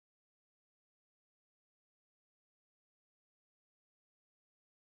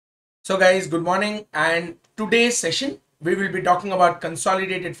So guys, good morning, and today's session we will be talking about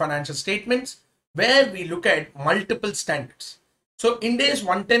consolidated financial statements where we look at multiple standards. So IND-AS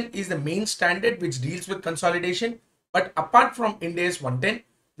 110 is the main standard which deals with consolidation, but apart from IND-AS 110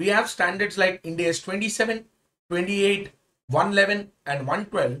 we have standards like IND-AS 27, 28, 111 and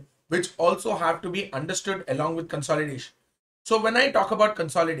 112 which also have to be understood along with consolidation. So when I talk about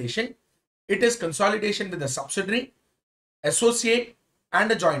consolidation, it is consolidation with a subsidiary, associate and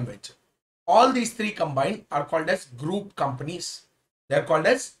a joint venture. All these three combined are called as group companies. They're called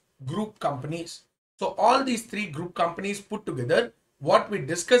as group companies. So all these three group companies put together, what we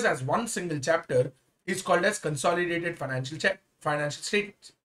discuss as one single chapter is called as consolidated financial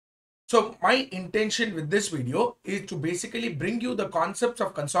statements. So my intention with this video is to basically bring you the concepts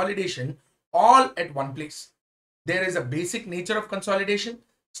of consolidation all at one place. There is a basic nature of consolidation,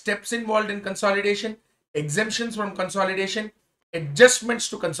 steps involved in consolidation, exemptions from consolidation, adjustments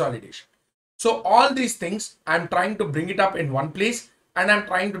to consolidation. So all these things, I'm trying to bring it up in one place and I'm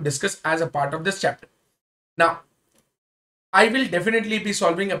trying to discuss as a part of this chapter. Now, I will definitely be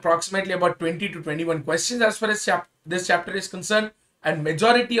solving approximately about 20 to 21 questions as far as this chapter is concerned, and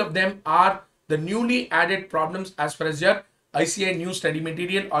majority of them are the newly added problems as far as your ICAI new study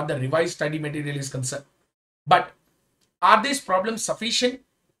material or the revised study material is concerned. But are these problems sufficient?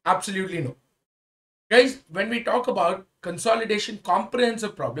 Absolutely no. Guys, when we talk about consolidation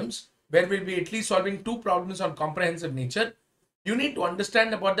comprehensive problems, where we'll be at least solving two problems on comprehensive nature, you need to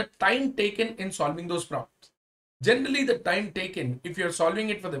understand about the time taken in solving those problems. Generally, the time taken, if you're solving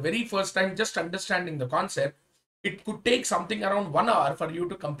it for the very first time, just understanding the concept, it could take something around 1 hour for you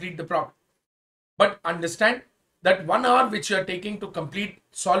to complete the problem. But understand that 1 hour which you are taking to complete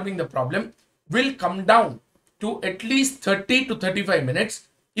solving the problem will come down to at least 30 to 35 minutes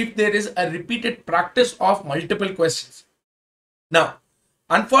if there is a repeated practice of multiple questions. Now,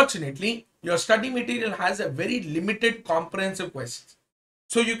 unfortunately, your study material has a very limited comprehensive questions.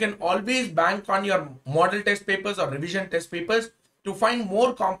 So you can always bank on your model test papers or revision test papers to find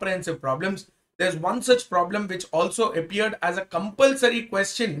more comprehensive problems. There's one such problem which also appeared as a compulsory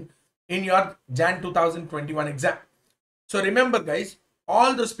question in your Jan 2021 exam. So remember guys,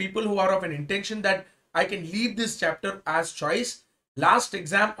 all those people who are of an intention that I can leave this chapter as choice, last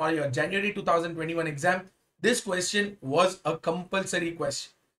exam or your January 2021 exam, this question was a compulsory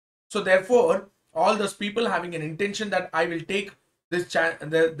question. So therefore, all those people having an intention that I will take this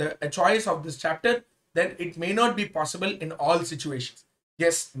a choice of this chapter, then it may not be possible in all situations.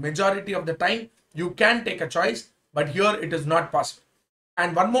 Yes, majority of the time you can take a choice, but here it is not possible.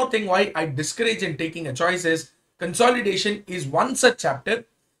 And one more thing why I discourage in taking a choice is consolidation is one such chapter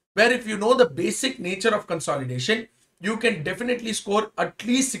where if you know the basic nature of consolidation, you can definitely score at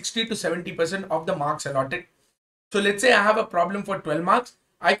least 60 to 70% of the marks allotted. So let's say I have a problem for 12 marks,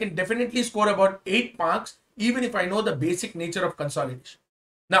 I can definitely score about 8 marks even if I know the basic nature of consolidation.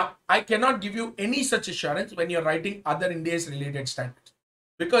 Now, I cannot give you any such assurance when you're writing other IND-AS related standards.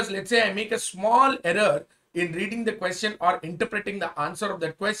 Because let's say I make a small error in reading the question or interpreting the answer of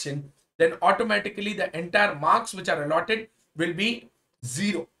that question, then automatically the entire marks which are allotted will be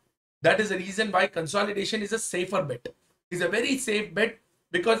 0. That is the reason why consolidation is a safer bet. It's a very safe bet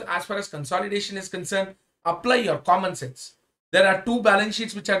because as far as consolidation is concerned, apply your common sense. There are two balance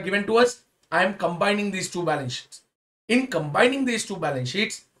sheets which are given to us. I am combining these two balance sheets. In combining these two balance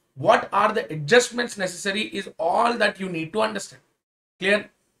sheets, what are the adjustments necessary is all that you need to understand. Clear?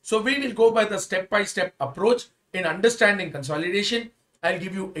 So we will go by the step-by-step approach in understanding consolidation. I'll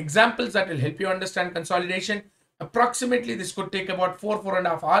give you examples that will help you understand consolidation. Approximately this could take about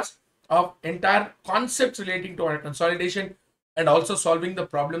 4.5 hours of entire concepts relating to our consolidation and also solving the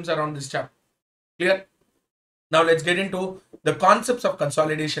problems around this chapter. Clear? Now let's get into the concepts of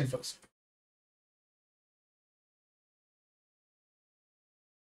consolidation first.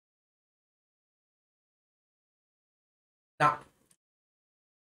 Now,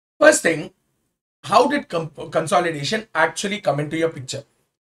 first thing, how did consolidation actually come into your picture?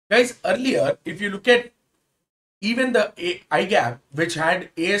 Guys, earlier, if you look at even the IGAP, which had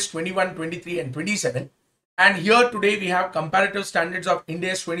AS 21, 23 and 27, and here today we have comparative standards of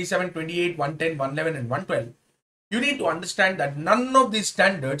IND-AS 27, 28, 110, 111 and 112. You need to understand that none of these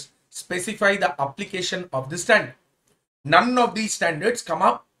standards specify the application of the standard. None of these standards come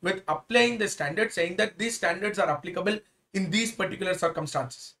up with applying the standard saying that these standards are applicable in these particular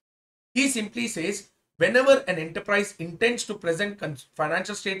circumstances. He simply says whenever an enterprise intends to present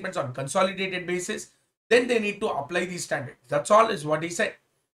financial statements on consolidated basis, then they need to apply these standards. That's all is what he said.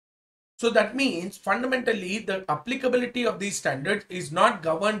 So that means fundamentally the applicability of these standards is not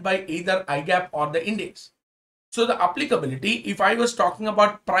governed by either IGAP or the IND-AS. So the applicability, if I was talking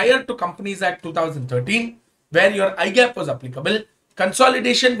about prior to Companies Act 2013, where your IGAP was applicable,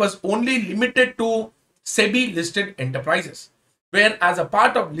 consolidation was only limited to SEBI listed enterprises, where as a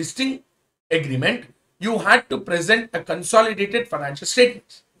part of listing agreement, you had to present a consolidated financial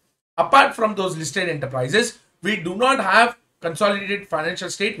statements. Apart from those listed enterprises, we do not have consolidated financial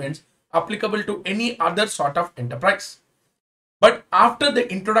statements applicable to any other sort of enterprise. But after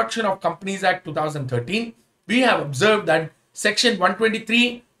the introduction of Companies Act 2013, we have observed that Section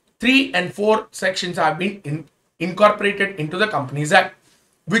 123, 3 and 4 sections have been incorporated into the Companies Act,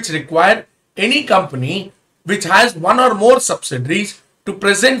 which require any company which has one or more subsidiaries to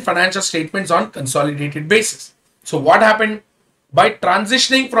present financial statements on consolidated basis. So what happened? By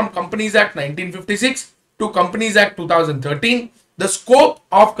transitioning from Companies Act 1956 to Companies Act 2013, the scope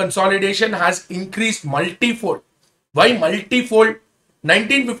of consolidation has increased multifold. Why multifold?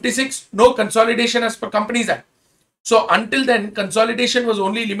 1956, no consolidation as per Companies Act. So until then, consolidation was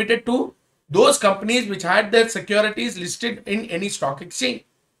only limited to those companies which had their securities listed in any stock exchange.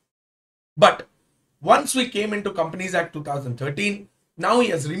 But once we came into Companies Act 2013, now he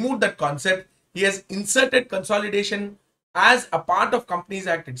has removed that concept. He has inserted consolidation as a part of Companies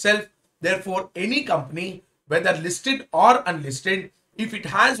Act itself. Therefore, any company, whether listed or unlisted, if it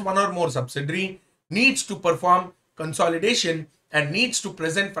has one or more subsidiary, needs to perform consolidation and needs to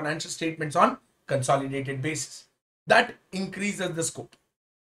present financial statements on consolidated basis. That increases the scope.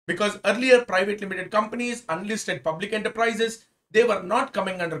 Because earlier private limited companies, unlisted public enterprises, they were not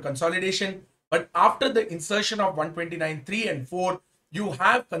coming under consolidation. But after the insertion of 129(3) and 4, you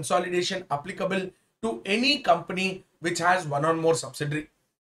have consolidation applicable to any company which has one or more subsidiary.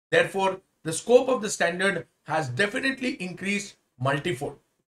 Therefore, the scope of the standard has definitely increased multifold.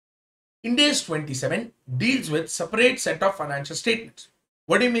 IND-AS 27 deals with separate set of financial statements.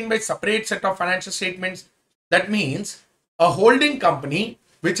 What do you mean by separate set of financial statements? That means a holding company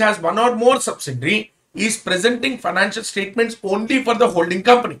which has one or more subsidiary is presenting financial statements only for the holding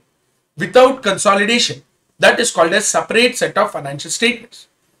company without consolidation. That is called a separate set of financial statements.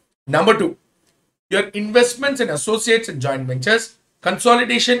 Number 2, your investments in associates and joint ventures,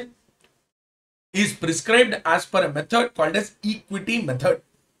 consolidation is prescribed as per a method called as equity method,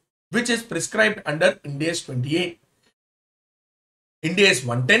 which is prescribed under IND-AS 28. IND-AS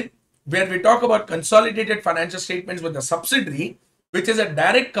 110, where we talk about consolidated financial statements with a subsidiary, which is a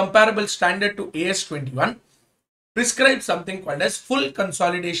direct comparable standard to AS 21, prescribes something called as full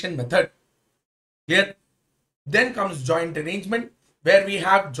consolidation method. Here, then comes joint arrangement, where we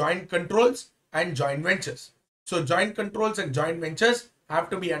have joint controls and joint ventures. So joint controls and joint ventures have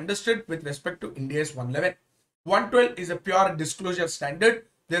to be understood with respect to IND-AS 111. 112 is a pure disclosure standard.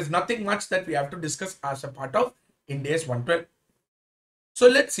 There's nothing much that we have to discuss as a part of IND-AS 112. So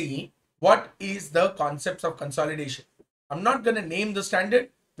let's see what is the concepts of consolidation. I'm not going to name the standard.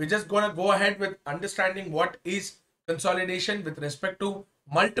 We're just going to go ahead with understanding what is consolidation with respect to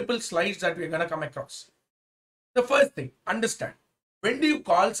multiple slides that we're going to come across. The first thing, understand, when do you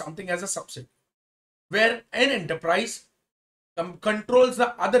call something as a subsidiary? Where an enterprise controls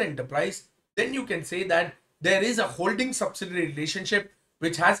the other enterprise, then you can say that there is a holding subsidiary relationship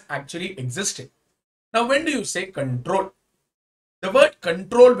which has actually existed. Now, when do you say control? The word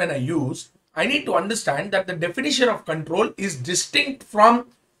control, when I use, I need to understand that the definition of control is distinct from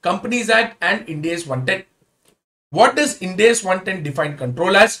Companies Act and IND-AS 110. What does IND-AS 110 define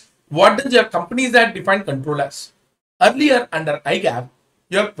control as? What does your Companies Act define control as? Earlier under IGAP,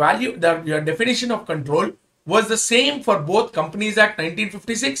 your definition of control was the same for both Companies Act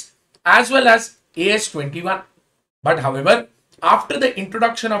 1956 as well as AS 21. But however, after the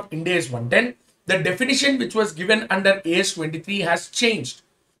introduction of IND-AS 110, the definition which was given under AS 23 has changed.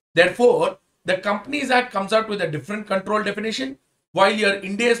 Therefore, the Companies Act comes out with a different control definition, while your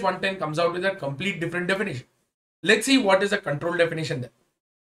IND-AS 110 comes out with a complete different definition. Let's see what is the control definition there.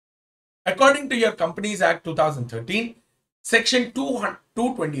 According to your Companies Act 2013, Section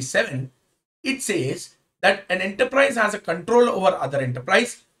 227, it says that an enterprise has a control over other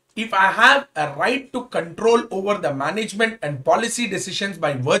enterprise if I have a right to control over the management and policy decisions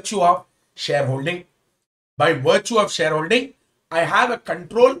by virtue of shareholding. By virtue of shareholding, I have a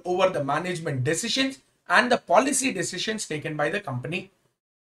control over the management decisions and the policy decisions taken by the company.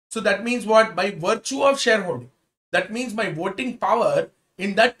 So that means what? By virtue of shareholding. That means my voting power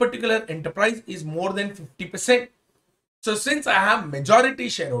in that particular enterprise is more than 50%. So since I have majority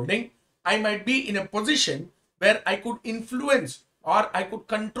shareholding, I might be in a position where I could influence or I could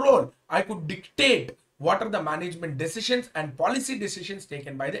control, I could dictate what are the management decisions and policy decisions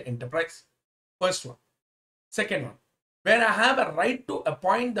taken by the enterprise. First one. Second one, where I have a right to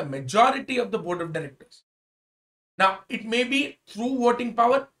appoint the majority of the board of directors. Now, it may be through voting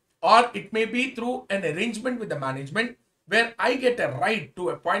power or it may be through an arrangement with the management where I get a right to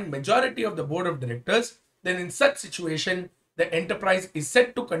appoint majority of the board of directors. Then in such situation, the enterprise is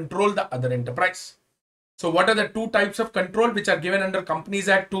set to control the other enterprise. So what are the two types of control which are given under Companies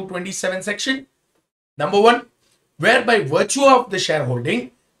Act 227 section? Number one, where by virtue of the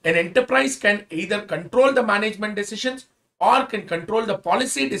shareholding, an enterprise can either control the management decisions or can control the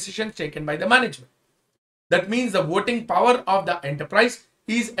policy decisions taken by the management. That means the voting power of the enterprise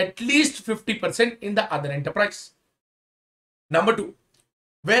is at least 50% in the other enterprise. Number two,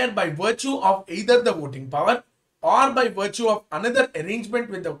 where by virtue of either the voting power or by virtue of another arrangement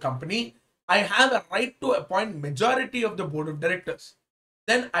with the company, I have a right to appoint majority of the board of directors.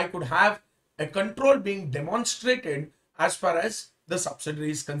 Then I could have a control being demonstrated as far as the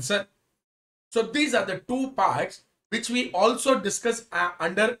subsidiary is concerned. So these are the two parts which we also discuss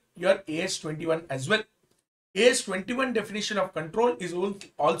under your AS 21 as well. AS 21 definition of control is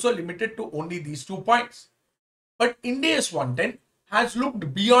also limited to only these 2 points. But IND-AS 110 has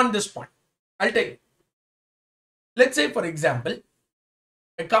looked beyond this point. I'll tell you. Let's say, for example,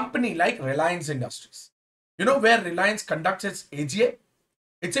 a company like Reliance Industries. You know where Reliance conducts its AGM?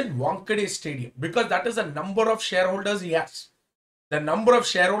 It's in Wankhede Stadium because that is the number of shareholders he has. The number of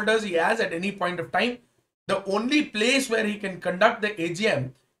shareholders he has at any point of time. The only place where he can conduct the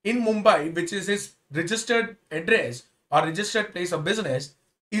AGM in Mumbai, which is his registered address or registered place of business,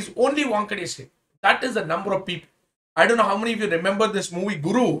 is only Wankhede Stadium. That is the number of people. I don't know how many of you remember this movie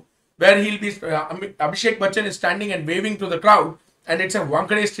Guru, where Abhishek Bachchan is standing and waving to the crowd, and it's a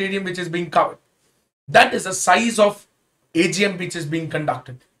Wankhede Stadium which is being covered. That is the size of AGM which is being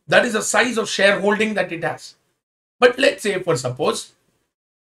conducted. That is the size of shareholding that it has. But let's say, for suppose,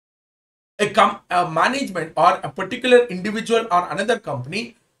 a management or a particular individual or another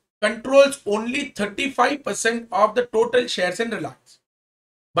company controls only 35% of the total shares in Reliance.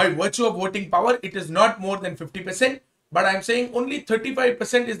 By virtue of voting power, it is not more than 50%, but I am saying only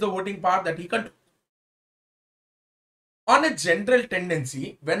 35% is the voting power that he controls. On a general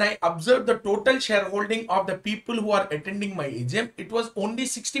tendency, when I observe the total shareholding of the people who are attending my AGM, it was only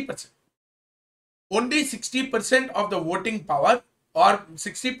 60%. Only 60% of the voting power or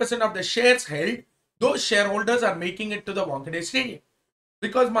 60% of the shares held, those shareholders are making it to the Wankhede Stadium.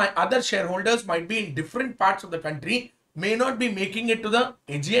 Because my other shareholders might be in different parts of the country, may not be making it to the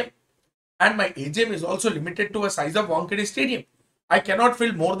AGM. And my AGM is also limited to a size of Wankhede Stadium. I cannot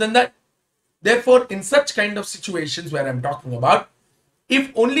fill more than that. Therefore, in such kind of situations where I'm talking about,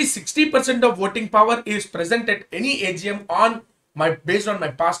 if only 60% of voting power is present at any AGM based on my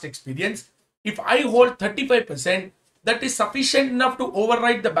past experience, if I hold 35%, that is sufficient enough to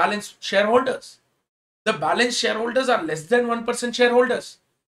override the balance shareholders. The balance shareholders are less than 1% shareholders.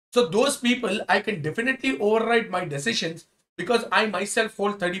 So those people, I can definitely override my decisions because I myself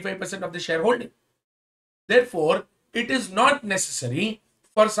hold 35% of the shareholding. Therefore, it is not necessary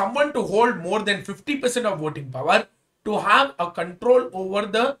for someone to hold more than 50% of voting power to have a control over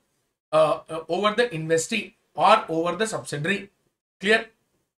the investee or over the subsidiary. Clear?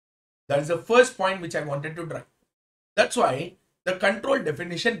 That is the first point which I wanted to drive. That's why the control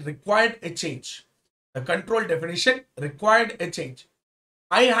definition required a change. The control definition required a change.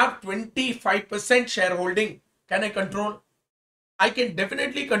 I have 25% shareholding. Can I control? I can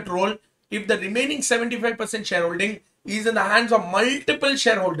definitely control if the remaining 75% shareholding is in the hands of multiple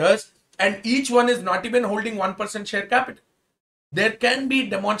shareholders and each one is not even holding 1% share capital. There can be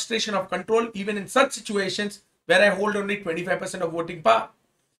demonstration of control even in such situations where I hold only 25% of voting power.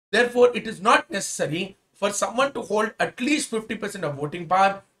 Therefore, it is not necessary for someone to hold at least 50% of voting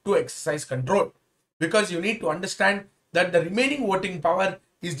power to exercise control, because you need to understand that the remaining voting power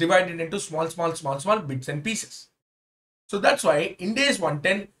is divided into small bits and pieces. So that's why IND-AS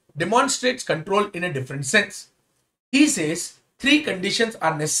 110 demonstrates control in a different sense. He says 3 conditions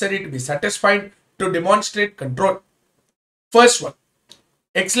are necessary to be satisfied to demonstrate control. First one,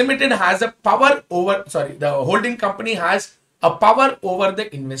 X Limited has a power over, the holding company has a power over the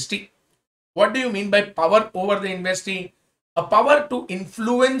investee. What do you mean by power over the investee? A power to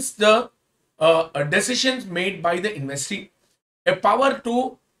influence the decisions made by the investee, a power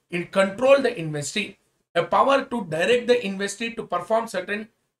to control the investee, a power to direct the investee to perform certain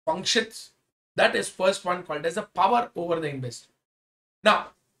functions. That is first one, called as a power over the investee. Now,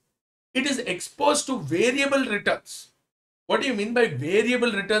 it is exposed to variable returns. What do you mean by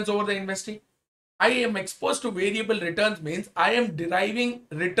variable returns over the investee? I am exposed to variable returns means I am deriving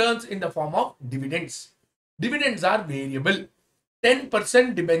returns in the form of dividends. Dividends are variable.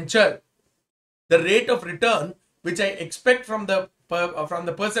 10% debenture, the rate of return which I expect from the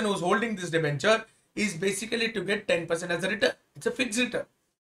person who is holding this debenture is basically to get 10% as a return. It's a fixed return.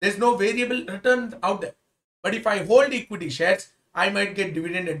 There's no variable return out there. But if I hold equity shares, I might get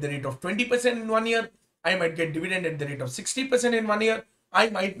dividend at the rate of 20% in 1 year. I might get dividend at the rate of 60% in 1 year. I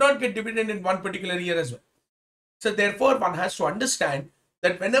might not get dividend in one particular year as well. So therefore, one has to understand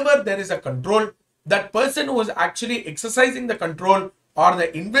that whenever there is a control, that person who is actually exercising the control or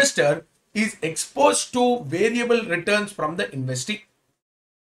the investor is exposed to variable returns from the investee.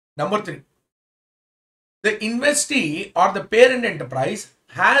 Number 3, the investee or the parent enterprise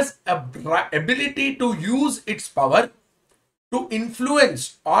has a ability to use its power to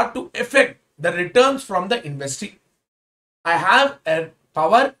influence or to affect the returns from the investee. I have a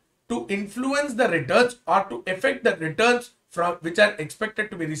power to influence the returns or to affect the returns from which are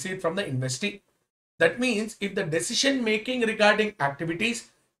expected to be received from the investee. That means if the decision making regarding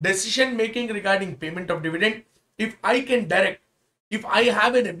activities, decision making regarding payment of dividend, if I can direct, if I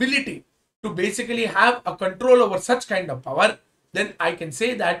have an ability to basically have a control over such kind of power, then I can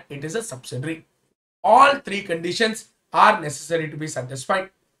say that it is a subsidiary. All 3 conditions are necessary to be satisfied.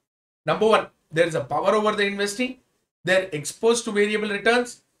 Number 1, there is a power over the investee, they're exposed to variable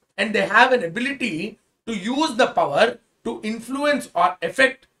returns, and they have an ability to use the power to influence or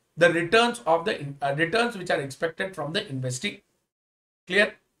affect the returns of the returns which are expected from the investee.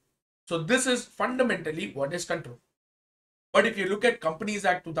 Clear? So this is fundamentally what is control. But if you look at Companies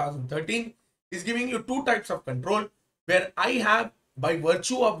Act 2013, is giving you 2 types of control, where I have, by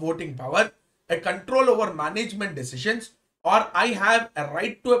virtue of voting power, a control over management decisions, or I have a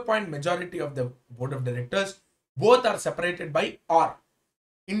right to appoint majority of the board of directors. Both are separated by or.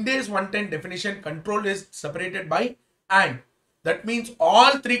 IND-AS 110 definition, control is separated by and. That means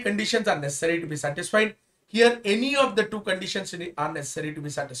all 3 conditions are necessary to be satisfied. Here, any of the 2 conditions are necessary to be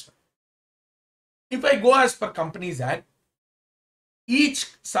satisfied. If I go as per Companies Act, each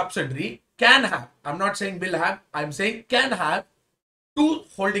subsidiary can have, I'm not saying will have, I'm saying can have 2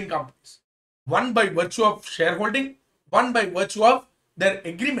 holding companies. One by virtue of shareholding, one by virtue of their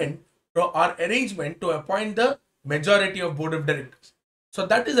agreement or arrangement to appoint the majority of board of directors. So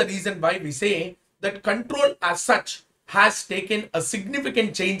that is the reason why we say that control as such has taken a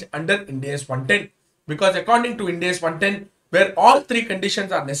significant change under IND-AS 110, because according to IND-AS 110, where all 3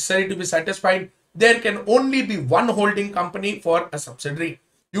 conditions are necessary to be satisfied, there can only be 1 holding company for a subsidiary.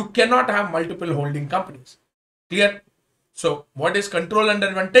 You cannot have multiple holding companies. Clear? So what is control under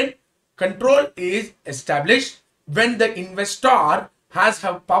 110? Control is established when the investor has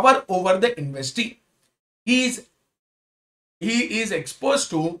power over the investee. He is exposed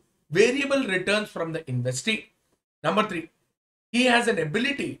to variable returns from the investee. Number 3, he has an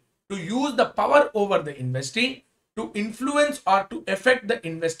ability to use the power over the investee to influence or to affect the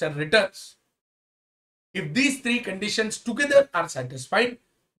investor returns. If these 3 conditions together are satisfied,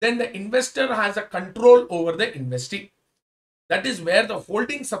 then the investor has a control over the investee. That is where the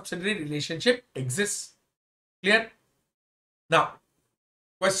holding subsidiary relationship exists. Clear? Now,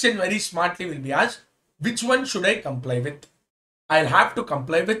 question very smartly will be asked, which one should I comply with? I'll have to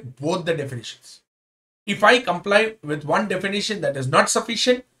comply with both the definitions. If I comply with one definition that is not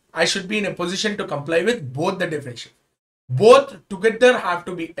sufficient, I should be in a position to comply with both the definitions. Both together have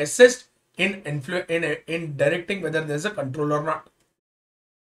to be assessed in directing whether there is a control or not.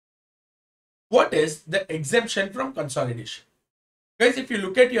 What is the exemption from consolidation? Guys, if you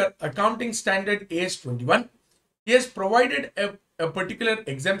look at your accounting standard AS 21, he has provided a particular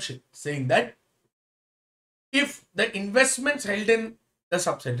exemption saying that if the investments held in the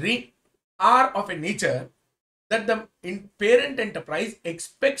subsidiary are of a nature that the parent enterprise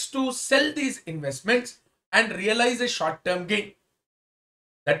expects to sell these investments and realize a short-term gain.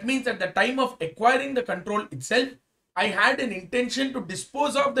 That means at the time of acquiring the control itself, I had an intention to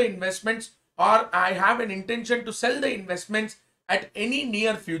dispose of the investments, or I have an intention to sell the investments at any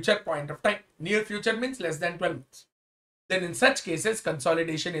near future point of time. Near future means less than 12 months. Then in such cases,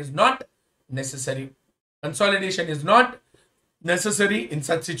 consolidation is not necessary. Consolidation is not necessary in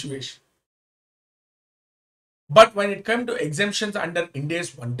such situation. But when it comes to exemptions under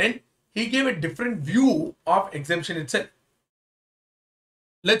IND-AS 110, he gave a different view of exemption itself.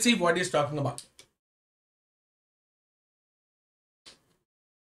 Let's see what he's talking about.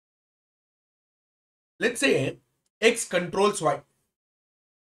 Let's say X controls Y.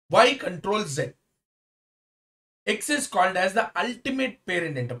 Y controls Z. X is called as the ultimate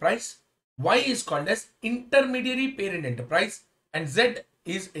parent enterprise. Y is called as intermediary parent enterprise, and Z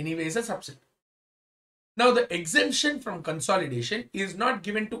is anyways a subsidiary. Now the exemption from consolidation is not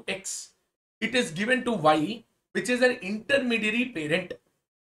given to X. It is given to Y, which is an intermediary parent.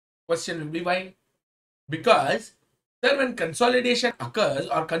 Question will be why? Because Then when consolidation occurs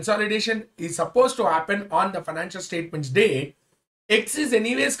or consolidation is supposed to happen on the financial statements date, X is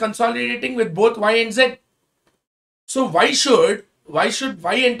anyways consolidating with both Y and Z. So why should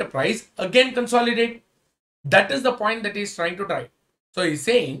Y enterprise again consolidate? That is the point that he's trying to drive. So he's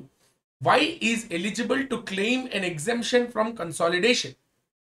saying Y is eligible to claim an exemption from consolidation.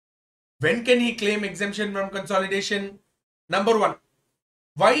 When can he claim exemption from consolidation? Number one,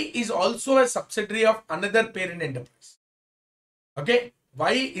 Y is also a subsidiary of another parent enterprise. Okay,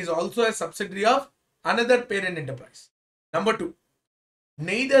 Y is also a subsidiary of another parent enterprise. Number two,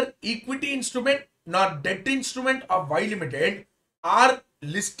 neither equity instrument nor debt instrument of Y Limited are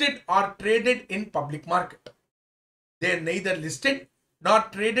listed or traded in public market. They are neither listed nor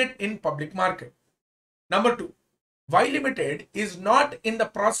traded in public market. Number two, Y Limited is not in the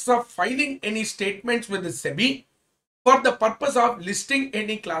process of filing any statements with the SEBI for the purpose of listing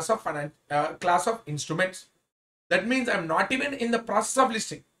any class of instruments. That means I'm not even in the process of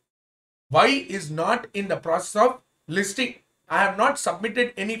listing. Y is not in the process of listing. I have not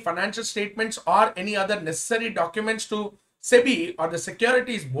submitted any financial statements or any other necessary documents to SEBI or the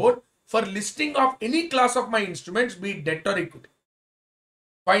Securities Board for listing of any class of my instruments, be it debt or equity.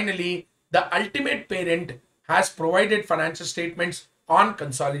 Finally, the ultimate parent has provided financial statements on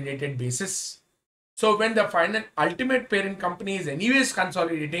consolidated basis. So when the ultimate parent company is anyways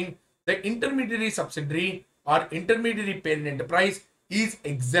consolidating, the intermediary subsidiary or intermediary parent enterprise is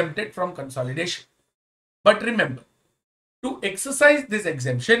exempted from consolidation. But remember, to exercise this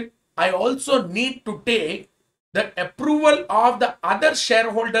exemption, I also need to take the approval of the other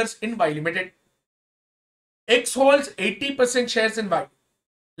shareholders in Y Limited. X holds 80% shares in Y.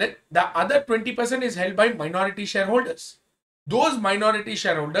 The other 20% is held by minority shareholders. Those minority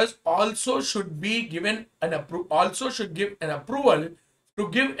shareholders also should be given an approval to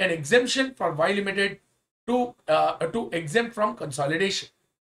give an exemption for Y Limited to exempt from consolidation.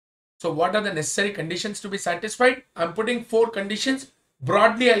 So what are the necessary conditions to be satisfied? I'm putting 4 conditions.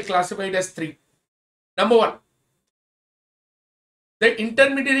 Broadly, I'll classify it as 3. Number 1, the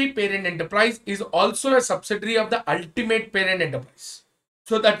intermediary parent enterprise is also a subsidiary of the ultimate parent enterprise.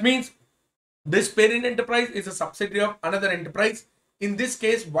 So that means this parent enterprise is a subsidiary of another enterprise. In this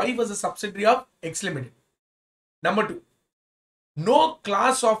case, Y was a subsidiary of X Limited. Number 2, no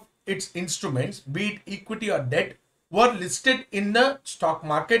class of its instruments, be it equity or debt, were listed in the stock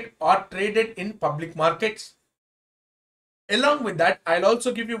market or traded in public markets. Along with that, I'll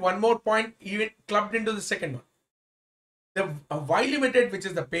also give you one more point even clubbed into the second one. The Y Limited, which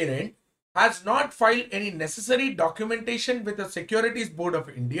is the parent, has not filed any necessary documentation with the Securities Board of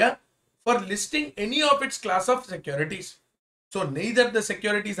India for listing any of its class of securities. So neither the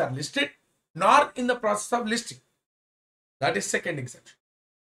securities are listed nor in the process of listing. That is second exemption.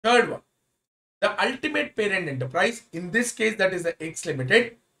 Third one, the ultimate parent enterprise, in this case that is the X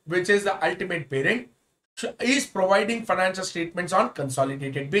Limited, which is the ultimate parent, is providing financial statements on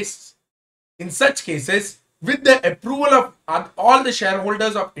consolidated basis. In such cases, with the approval of all the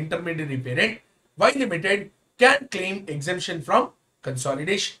shareholders of intermediary parent, Y Limited can claim exemption from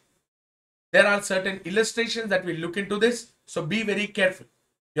consolidation. There are certain illustrations that will look into this, so be very careful.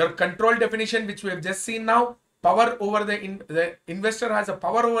 Your control definition, which we have just seen now, power over the investor has a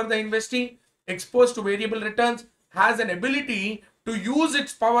power over the investee, exposed to variable returns, has an ability to use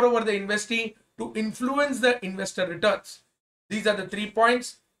its power over the investee to influence the investor returns. These are the 3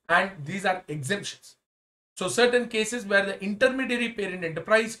 points and these are exemptions. So certain cases where the intermediary parent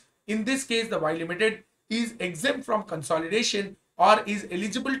enterprise, in this case the Y Limited, is exempt from consolidation or is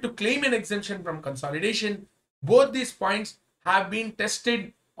eligible to claim an exemption from consolidation, both these points have been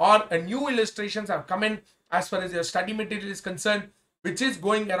tested or new illustrations have come in as far as your study material is concerned, which is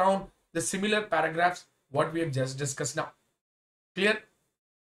going around the similar paragraphs what we have just discussed now. Clear?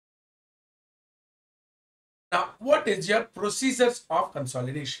 Now, what is your procedures of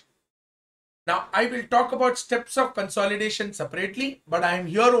consolidation? Now, I will talk about steps of consolidation separately, but I am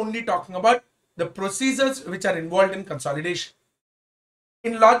here only talking about the procedures which are involved in consolidation.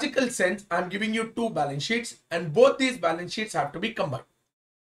 In logical sense, I am giving you 2 balance sheets and both these balance sheets have to be combined.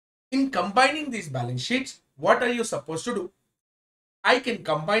 In combining these balance sheets, what are you supposed to do? I can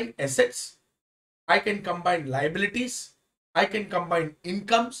combine assets, I can combine liabilities, I can combine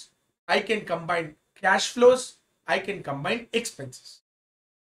incomes, I can combine cash flows, I can combine expenses.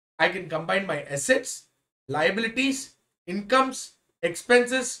 I can combine my assets, liabilities, incomes,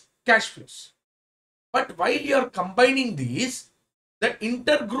 expenses, cash flows. But while you are combining these, the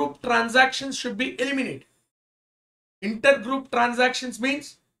intergroup transactions should be eliminated. Intergroup transactions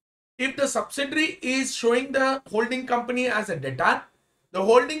means if the subsidiary is showing the holding company as a debtor, the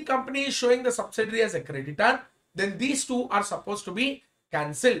holding company is showing the subsidiary as a creditor, then these two are supposed to be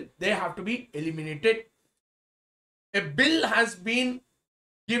cancelled. They have to be eliminated. A bill has been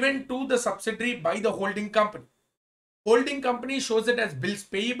given to the subsidiary by the holding company. Holding company shows it as bills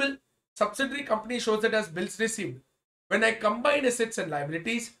payable. Subsidiary company shows it as bills receivable. When I combine assets and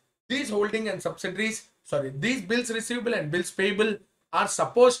liabilities, these holding and subsidiaries, these bills receivable and bills payable are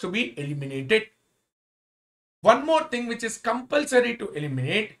supposed to be eliminated. One more thing which is compulsory to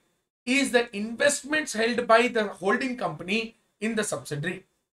eliminate is the investments held by the holding company in the subsidiary.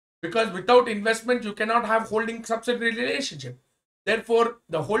 Because without investment, you cannot have holding subsidiary relationship. Therefore,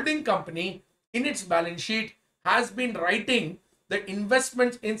 the holding company in its balance sheet has been writing the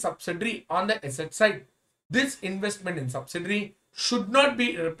investments in subsidiary on the asset side. This investment in subsidiary should not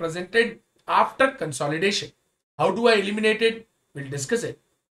be represented after consolidation. How do I eliminate it? We'll discuss it.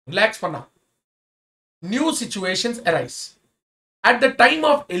 Relax for now. New situations arise. At the time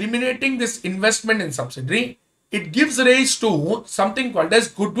of eliminating this investment in subsidiary, it gives rise to something called as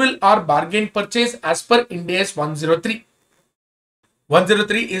goodwill or bargain purchase as per IND-AS 103.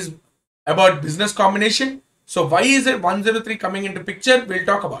 103 is about business combination. So why is it 103 coming into picture? We'll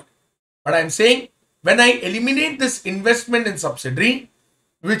talk about it. But I'm saying when I eliminate this investment in subsidiary,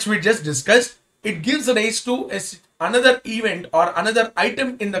 which we just discussed, it gives rise to another event or another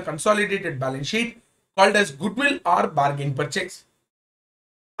item in the consolidated balance sheet called as goodwill or bargain purchase.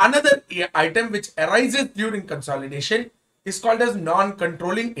 Another item which arises during consolidation is called as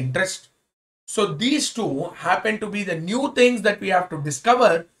non-controlling interest. So these two happen to be the new things that we have to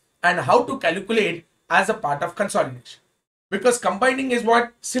discover and how to calculate as a part of consolidation. Because combining is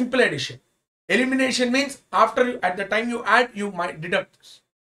what? Simple addition. Elimination means at the time you add, you might deduct this.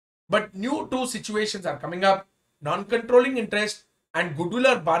 But new two situations are coming up: non-controlling interest and goodwill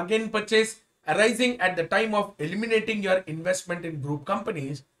or bargain purchase arising at the time of eliminating your investment in group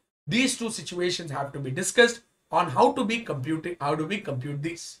companies. These two situations have to be discussed on how do we compute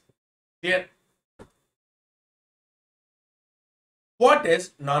these. Here, what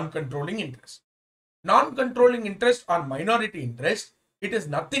is non-controlling interest? Non-controlling interest or minority interest, it is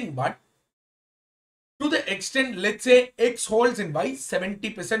nothing but to the extent, let's say X holds in Y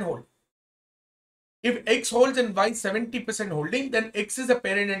 70% holding. If X holds in Y 70% holding, then X is a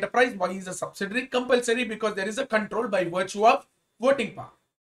parent enterprise, Y is a subsidiary, compulsory because there is a control by virtue of voting power.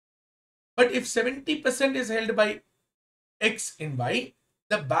 But if 70% is held by X in Y,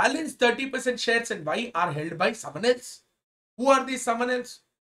 the balance 30% shares in Y are held by someone else. Who are these someone else?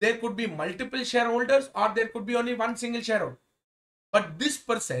 There could be multiple shareholders or there could be only one single shareholder. But this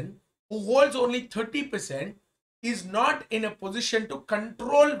person who holds only 30% is not in a position to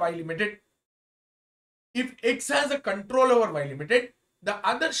control Y Limited. If X has a control over Y Limited, the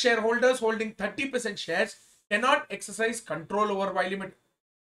other shareholders holding 30% shares cannot exercise control over Y Limited.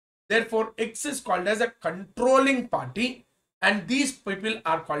 Therefore, X is called as a controlling party and these people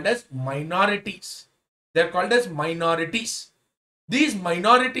are called as minorities. They are called as minorities. These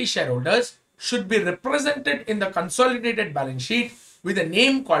minority shareholders should be represented in the consolidated balance sheet with a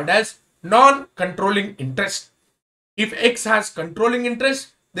name called as non-controlling interest. If X has controlling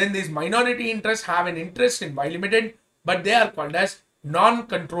interest, then these minority interests have an interest in Y Limited, but they are called as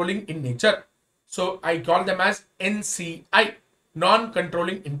non-controlling in nature. So I call them as NCI,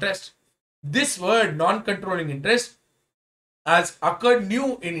 non-controlling interest. This word non-controlling interest has occurred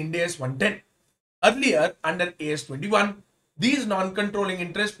new in IND-AS 110. Earlier under AS 21, these non-controlling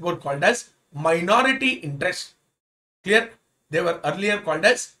interests were called as minority interest. Clear? They were earlier called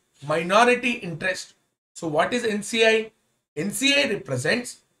as minority interest. So what is NCI? NCI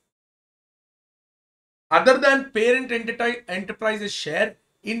represents other than parent enterprise's share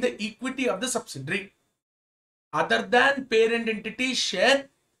in the equity of the subsidiary. Other than parent entity's share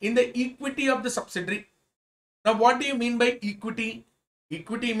in the equity of the subsidiary. Now what do you mean by equity?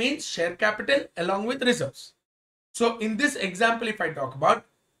 Equity means share capital along with reserves. So in this example, if I talk about,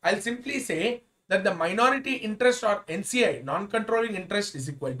 I'll simply say that the minority interest or NCI, non-controlling interest, is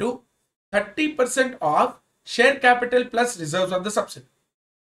equal to 30% of share capital plus reserves of the subsidiary.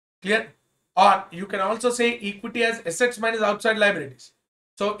 Clear? Or you can also say equity as assets minus outside liabilities.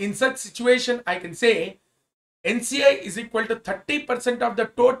 So in such situation, I can say NCI is equal to 30% of the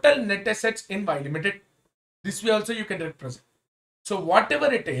total net assets in Y Limited. This way also you can represent. So whatever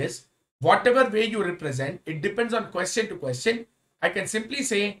it is, whatever way you represent, it depends on question to question. I can simply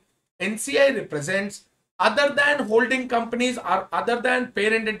say NCI represents other than holding companies or other than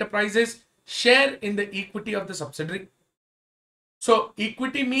parent enterprises share in the equity of the subsidiary. So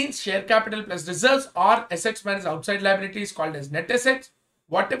equity means share capital plus reserves or assets minus outside liabilities called as net assets.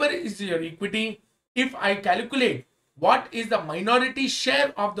 Whatever is your equity, if I calculate what is the minority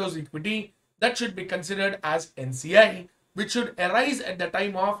share of those equity, that should be considered as NCI, which should arise at the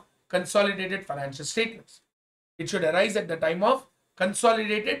time of consolidated financial statements. It should arise at the time of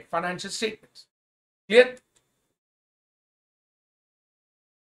consolidated financial statements. Clear?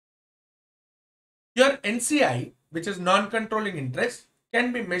 Your NCI, which is non-controlling interest,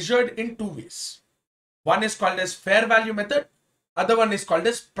 can be measured in two ways. One is called as fair value method. Other one is called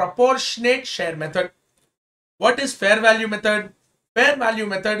as proportionate share method. What is fair value method? Fair value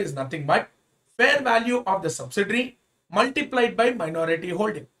method is nothing but fair value of the subsidiary multiplied by minority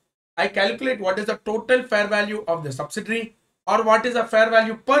holding. I calculate what is the total fair value of the subsidiary or what is the fair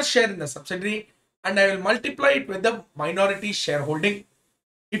value per share in the subsidiary, and I will multiply it with the minority shareholding.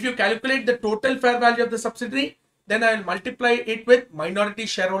 If you calculate the total fair value of the subsidiary, then I will multiply it with minority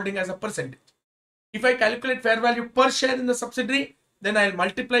shareholding as a percentage. If I calculate fair value per share in the subsidiary, then I will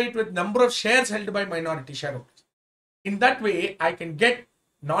multiply it with number of shares held by minority shareholders. In that way, I can get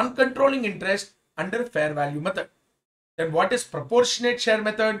non-controlling interest under fair value method. Then what is proportionate share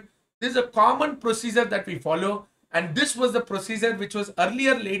method? This is a common procedure that we follow, and this was the procedure which was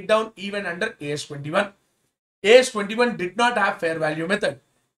earlier laid down even under AS 21. AS 21 did not have fair value method.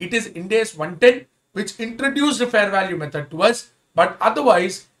 It is IND-AS 110 which introduced the fair value method to us, but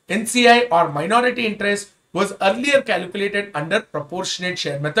otherwise NCI or minority interest was earlier calculated under proportionate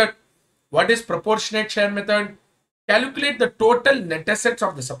share method. What is proportionate share method? Calculate the total net assets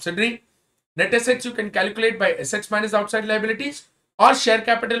of the subsidiary. Net assets you can calculate by assets minus outside liabilities or share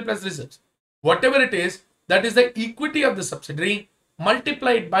capital plus reserves. Whatever it is, that is the equity of the subsidiary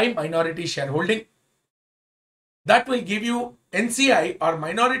multiplied by minority shareholding. That will give you NCI or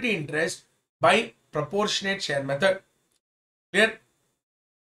minority interest by proportionate share method. Clear?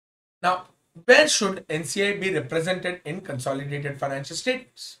 Now, where should NCI be represented in consolidated financial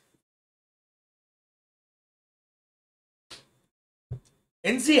statements?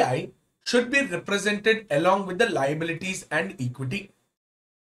 NCI should be represented along with the liabilities and equity.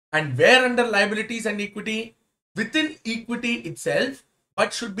 And where under liabilities and equity? Within equity itself,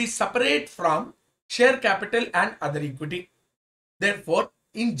 but should be separate from share capital and other equity. Therefore,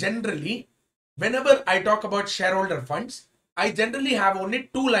 in generally, whenever I talk about shareholder funds, I generally have only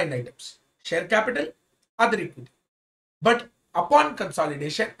two line items: share capital, other equity. But upon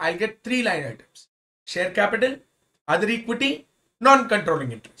consolidation, I'll get three line items: share capital, other equity,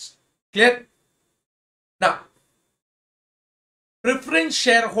 non-controlling interest. Clear? Now, preference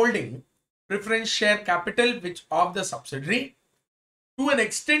shareholding, preference share capital which of the subsidiary, to an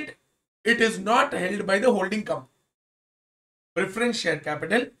extent it is not held by the holding company. Preference share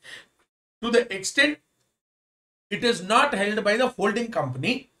capital, to the extent it is not held by the holding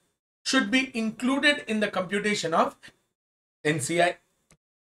company, should be included in the computation of NCI.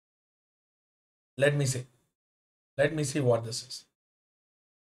 Let me see what this is.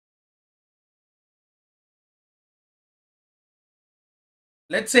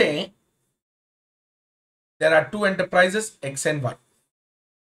 Let's say there are two enterprises, X and Y.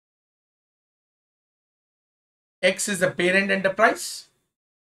 X is the parent enterprise.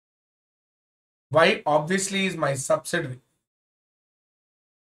 Y obviously is my subsidiary.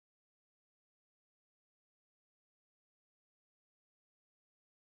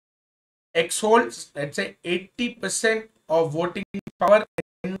 X holds, let's say, 80% of voting power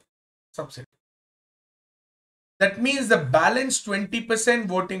in subsidiary. That means the balance 20%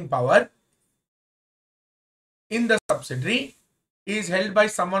 voting power in the subsidiary is held by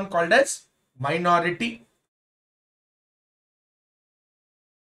someone called as minority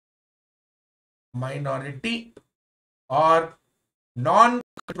or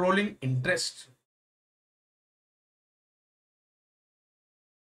non-controlling interest.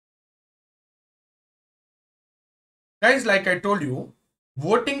 Guys, like I told you,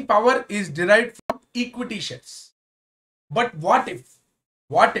 voting power is derived from equity shares. But what if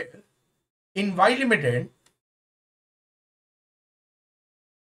in Y Limited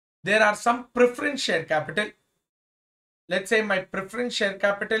there are some preference share capital? Let's say my preference share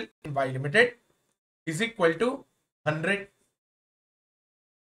capital in Y Limited is equal to 100.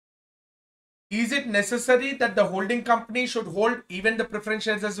 Is it necessary that the holding company should hold even the preference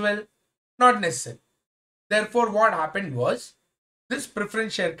shares as well? Not necessary. Therefore, what happened was, this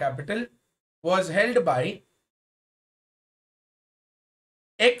preference share capital was held by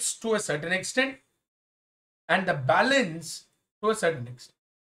X to a certain extent and the balance to a certain extent.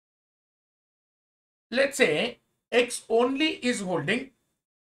 Let's say X only is holding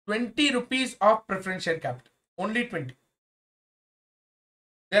 20 rupees of preference share capital, only 20.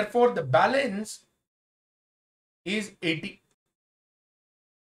 Therefore, the balance is 80.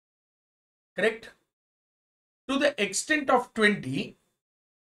 Correct? To the extent of 20,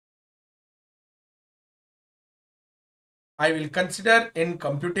 I will consider in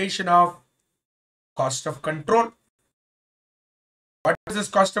computation of cost of control. What is this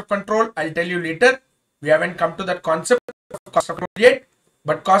cost of control? I'll tell you later. We haven't come to that concept of cost of control yet,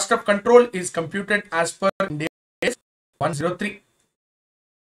 but cost of control is computed as per IND AS 103.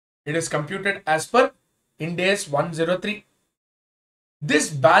 It is computed as per IND AS 103. This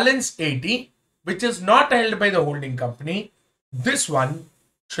balance 80, which is not held by the holding company, this one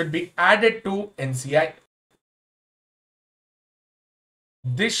should be added to NCI.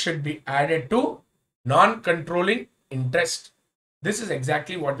 This should be added to non-controlling interest. This is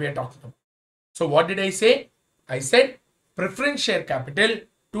exactly what we are talking about. So what did I say? I said preference share capital,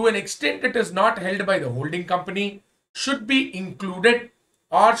 to an extent it is not held by the holding company, should be included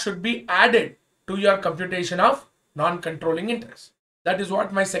or should be added to your computation of non-controlling interest. That is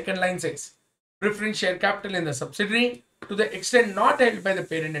what my second line says. Preference share capital in the subsidiary, to the extent not held by the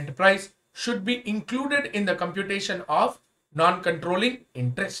parent enterprise, should be included in the computation of non-controlling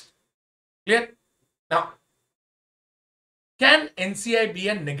interest. Clear? Now, can NCI be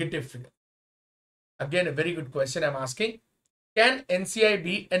a negative figure? Again, a very good question I'm asking. Can NCI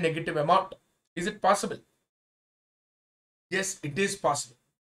be a negative amount? Is it possible? Yes, it is possible.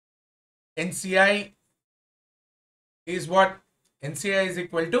 NCI is what? NCI is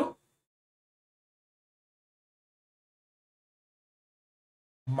equal to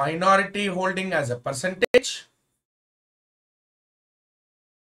minority holding as a percentage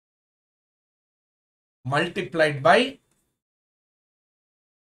multiplied by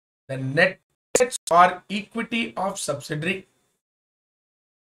the net assets or equity of subsidiary.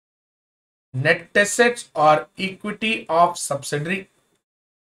 Net assets or equity of subsidiary.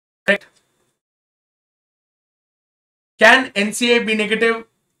 Correct. Can NCI be negative?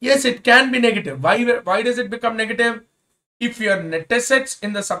 Yes, it can be negative. Why does it become negative? If your net assets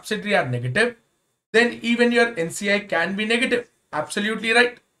in the subsidiary are negative, then even your NCI can be negative. Absolutely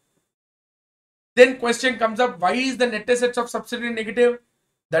right. Then question comes up, why is the net assets of subsidiary negative?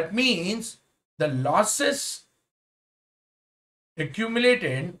 That means the losses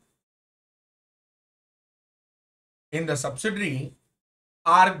accumulated in the subsidiary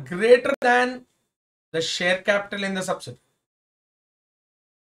are greater than the share capital in the subsidiary.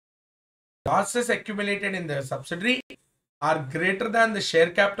 Losses accumulated in the subsidiary are greater than the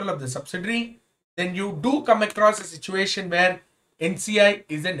share capital of the subsidiary, then you do come across a situation where NCI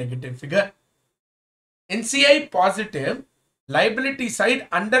is a negative figure. NCI positive, liability side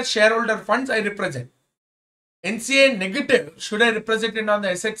under shareholder funds I represent. NCI negative, should I represent it on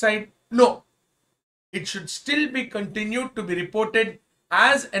the asset side? No. It should still be continued to be reported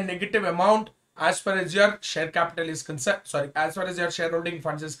as a negative amount as far as your share capital is concerned. Sorry, as far as your shareholding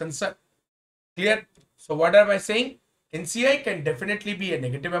funds is concerned. Clear? So what am I saying? NCI can definitely be a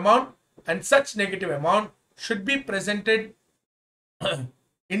negative amount, and such negative amount should be presented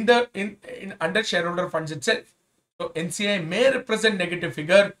in under shareholder funds itself. So NCI may represent negative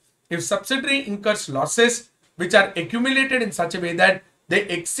figure if subsidiary incurs losses which are accumulated in such a way that they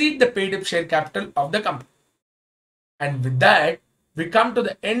exceed the paid up share capital of the company. And with that, we come to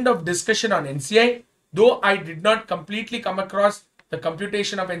the end of discussion on NCI, though I did not completely come across the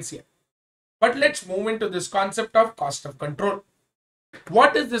computation of NCI. But let's move into this concept of cost of control.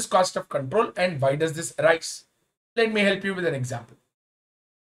 What is this cost of control and why does this arise? Let me help you with an example.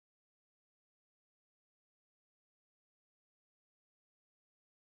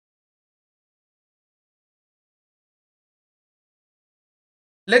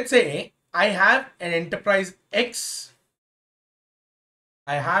 Let's say I have an enterprise X.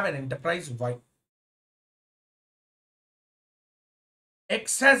 I have an enterprise Y.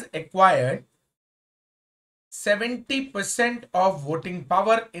 X has acquired 70% of voting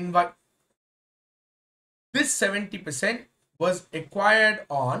power in Y. This 70% was acquired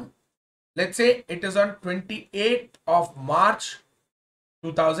on, let's say it is on 28th of March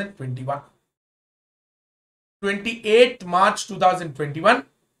 2021. 28th March 2021,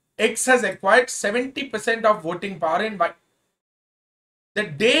 X has acquired 70% of voting power in Y. The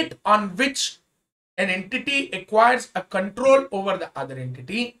date on which an entity acquires a control over the other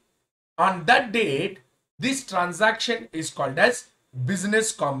entity, on that date, this transaction is called as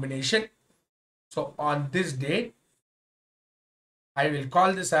business combination. So on this date, I will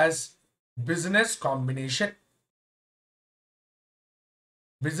call this as business combination.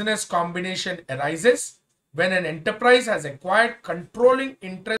 Business combination arises when an enterprise has acquired controlling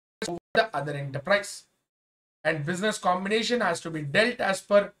interest over the other enterprise. And business combination has to be dealt as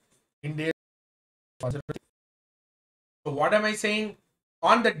per IND AS. So what am I saying?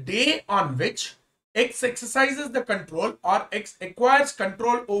 On the day on which X exercises the control or X acquires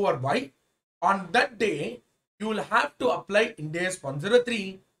control over Y, on that day, you will have to apply IND-AS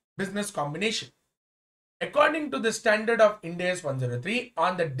 103 business combination. According to the standard of IND-AS 103,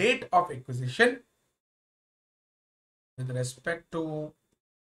 on the date of acquisition, with respect to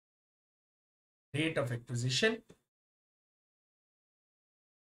date of acquisition,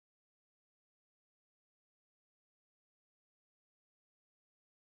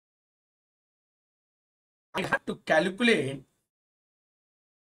 I have to calculate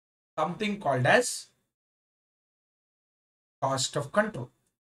something called as cost of control.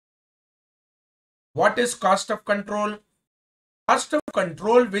 What is cost of control? Cost of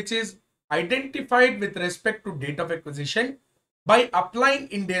control, which is identified with respect to date of acquisition by applying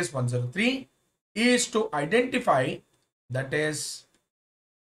IND-AS 103, is to identify, that is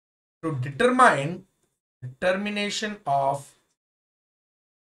to determine determination of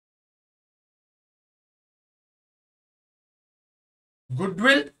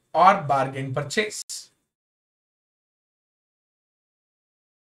goodwill or bargain purchase.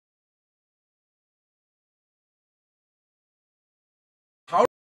 How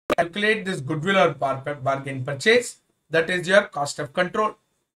to calculate this goodwill or bargain purchase? That is your cost of control.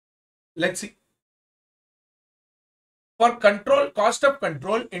 Let's see. For cost of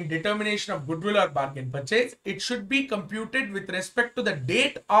control in determination of goodwill or bargain purchase, it should be computed with respect to the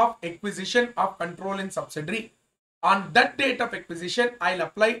date of acquisition of control in subsidiary. On that date of acquisition, I'll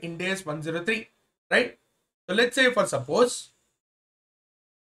apply IND-AS 103, right? So let's say, for suppose,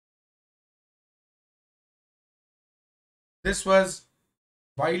 this was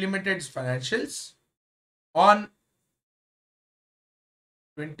Y Limited's financials on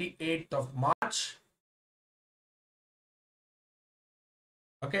 28th of March.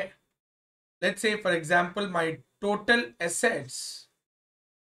 Okay. Let's say, for example, my total assets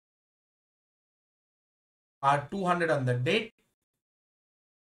are 200 on the date.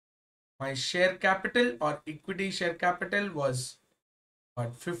 My share capital or equity share capital was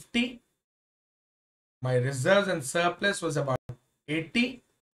about 50. My reserves and surplus was about 80.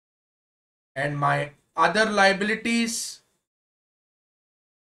 And my other liabilities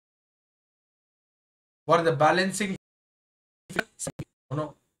were the balancing. Oh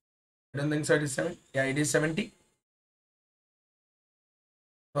no, I don't think so. It is 7. Yeah, it is 70.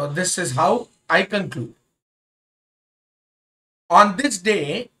 So this is how I conclude. On this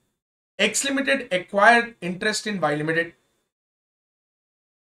day, X Limited acquired interest in Y Limited.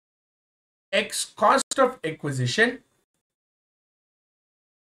 X cost of acquisition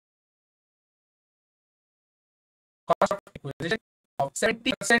of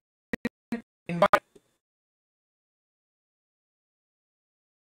 70% in Y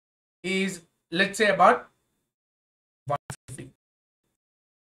is, let's say, about 150.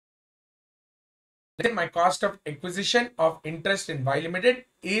 Then my cost of acquisition of interest in Y Limited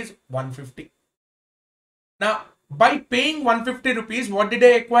is 150. Now, by paying 150 rupees, what did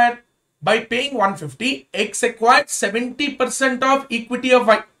I acquire? By paying 150, X acquired 70% of equity of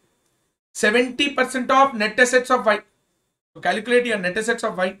Y, 70% of net assets of Y. So calculate your net assets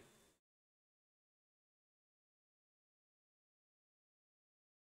of Y.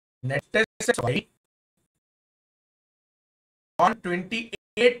 Net assets of Y on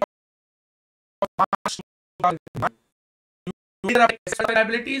 28th of March 2001.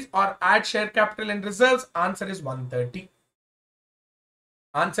 Liabilities or add share capital and reserves. Answer is 130.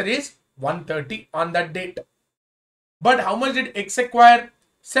 Answer is 130 on that date. But how much did X acquire?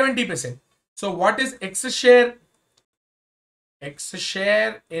 70%. So what is X's share? X's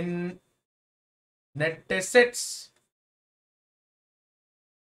share in net assets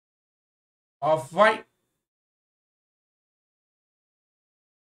of Y.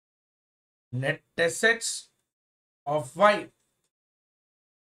 Net assets of Y.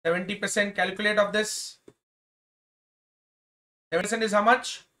 70%, calculate of this. 7% is how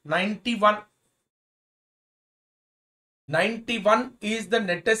much? 91. 91 is the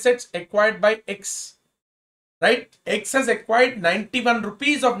net assets acquired by X. Right? X has acquired 91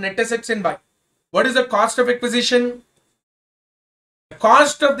 rupees of net assets in Y. What is the cost of acquisition? The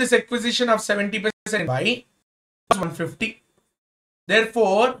cost of this acquisition of 70% in Y was 150.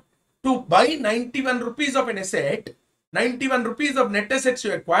 Therefore, to buy 91 rupees of an asset, 91 rupees of net assets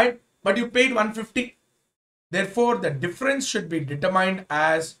you acquired, but you paid 150. Therefore, the difference should be determined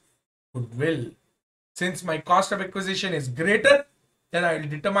as goodwill. Since my cost of acquisition is greater, then I will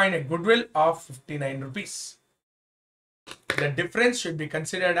determine a goodwill of 59 rupees. The difference should be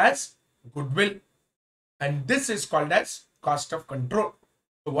considered as goodwill. And this is called as cost of control.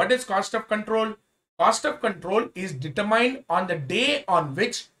 So what is cost of control? Cost of control is determined on the day on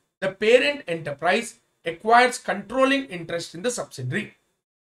which the parent enterprise acquires controlling interest in the subsidiary.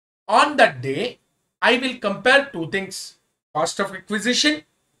 On that day, I will compare two things. Cost of acquisition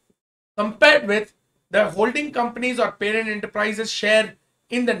compared with the holding companies or parent enterprises share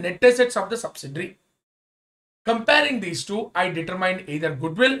in the net assets of the subsidiary. Comparing these two, I determine either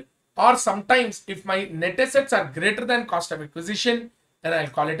goodwill, or sometimes if my net assets are greater than cost of acquisition, then I'll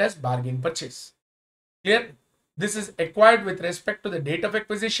call it as bargain purchase. Clear? This is acquired with respect to the date of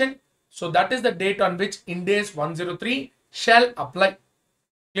acquisition. So that is the date on which Ind AS 103 shall apply.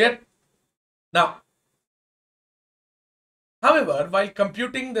 Clear? Now, however, while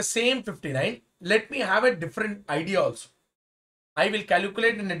computing the same 59, let me have a different idea also. I will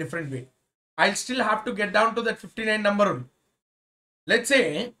calculate in a different way. I'll still have to get down to that 59 number only. Let's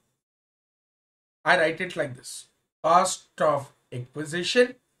say I write it like this. Cost of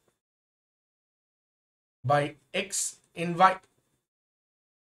acquisition by X in Y.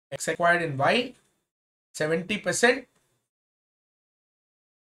 X acquired in Y, 70%.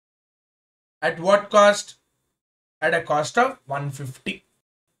 At what cost? At a cost of 150.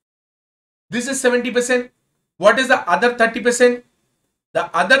 This is 70%. What is the other 30%?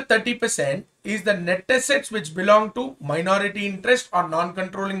 The other 30% is the net assets which belong to minority interest or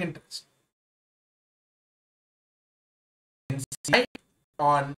non-controlling interest. NCI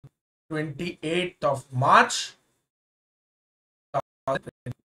on 28th of March.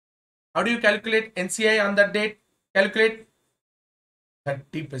 How do you calculate NCI on that date? Calculate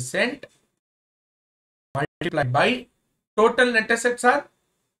 30% multiplied by total net assets are,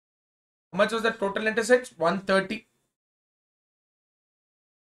 how much was the total net assets? 130.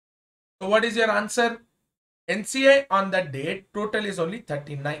 So what is your answer? NCI on that date total is only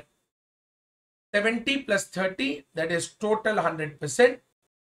 39. 70 plus 30, that is total 100%.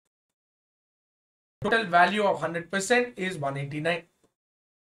 Total value of 100% is 189.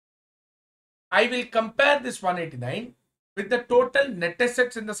 I will compare this 189 with the total net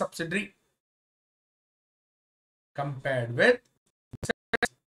assets in the subsidiary compared with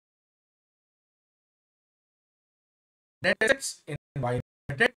net assets in Y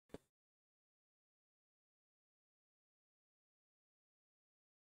Limited.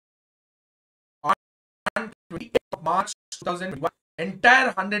 On 20th of March 2021,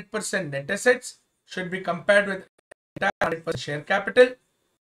 entire 100% net assets should be compared with entire 100% share capital.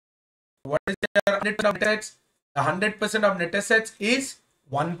 What is the 100% of net assets? The 100% of net assets is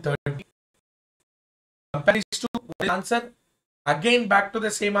 130. Compare these two, what is the answer? Again back to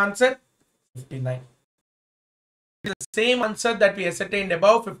the same answer, 59. It is the same answer that we ascertained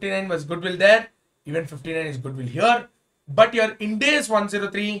above. 59 was goodwill there, even 59 is goodwill here. But your Ind AS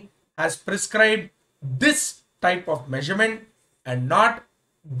 103 has prescribed this type of measurement and not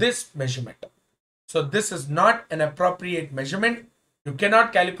this measurement. So this is not an appropriate measurement. You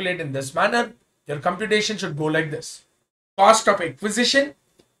cannot calculate in this manner. Your computation should go like this. Cost of acquisition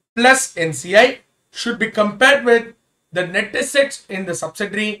plus NCI should be compared with the net assets in the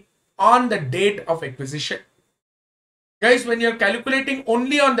subsidiary on the date of acquisition. Guys, when you're calculating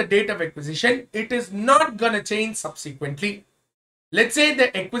only on the date of acquisition, it is not going to change subsequently. Let's say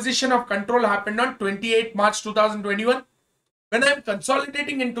the acquisition of control happened on 28 March 2021. When I'm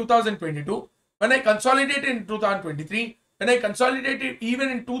consolidating in 2022, when I consolidated in 2023, when I consolidated even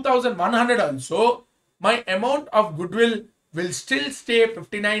in 2100 also, my amount of goodwill will still stay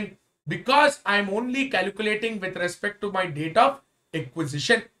 59 because I'm only calculating with respect to my date of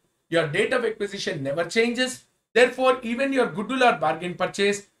acquisition. Your date of acquisition never changes. Therefore, even your goodwill or bargain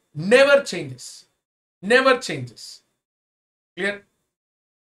purchase never changes. Never changes. Clear?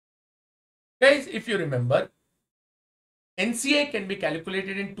 Guys, if you remember, NCI can be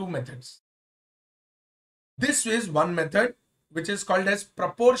calculated in two methods. This is one method which is called as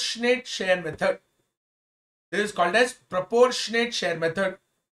proportionate share method. This is called as proportionate share method.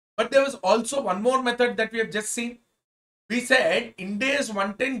 But there was also one more method that we have just seen. We said Ind AS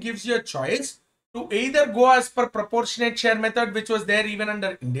 110 gives you a choice to either go as per proportionate share method, which was there even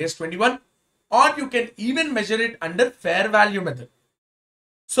under Ind AS 21, or you can even measure it under fair value method.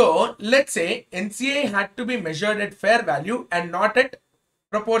 So let's say NCI had to be measured at fair value and not at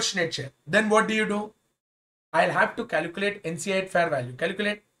proportionate share. Then what do? I'll have to calculate NCI at fair value.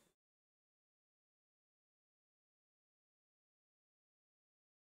 Calculate.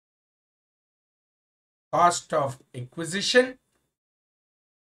 Cost of acquisition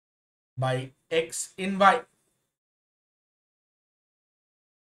by X in Y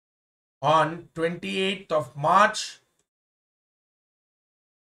on 28th of March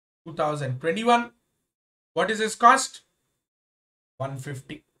 2021. What is his cost?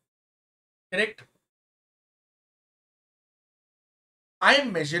 150. Correct? I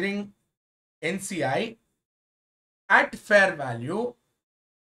am measuring NCI at fair value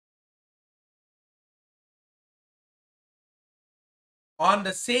on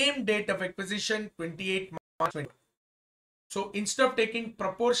the same date of acquisition, 28 March 20. So instead of taking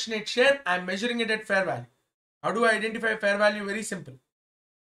proportionate share, I am measuring it at fair value. How do I identify fair value? Very simple.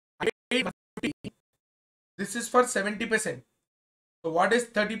 I paid 150. This is for 70%. So what is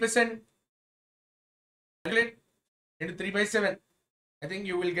 30%? Calculate into 3 by 7. I think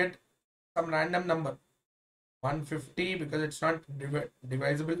you will get some random number. 150, because it's not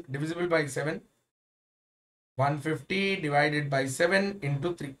divisible by 7. 150 divided by 7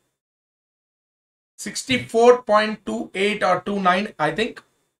 into 3. 64.28 or 29, I think.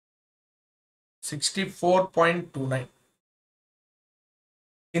 64.29.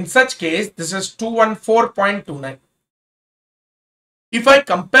 In such case, this is 214.29. If I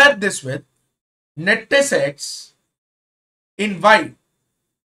compare this with net assets in Y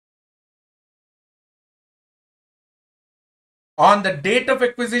on the date of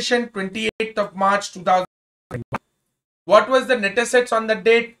acquisition, 28th of March 2021, what was the net assets on the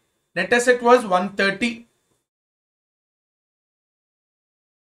date? Net asset was 130.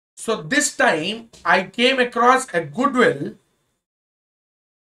 So this time I came across a goodwill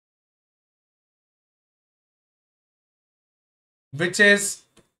which is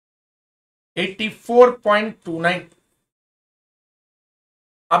 84.29.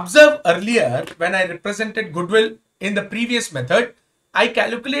 Observe earlier when I represented goodwill in the previous method, I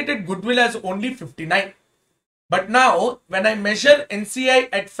calculated goodwill as only 59. But now when I measure NCI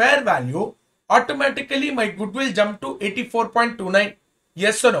at fair value, automatically my goodwill jumped to 84.29.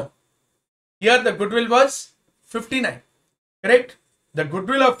 Yes or no? Here the goodwill was 59. Correct? The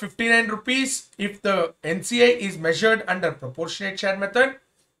goodwill of 59 rupees if the NCI is measured under proportionate share method.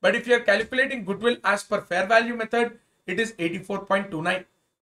 But if you are calculating goodwill as per fair value method, it is 84.29.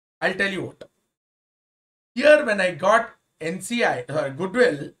 I'll tell you what. Here when I got NCI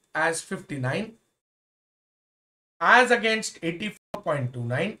goodwill as 59 as against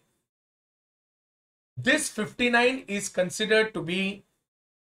 84.29, this 59 is considered to be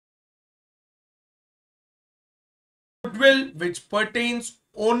goodwill which pertains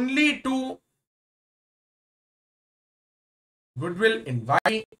only to goodwill in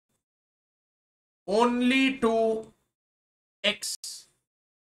Y, only to X.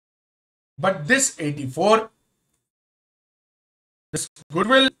 But this 84, this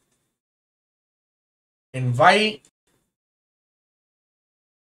goodwill in Y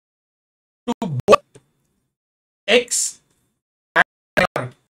to both X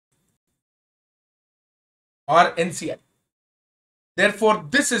and or NCI. Therefore,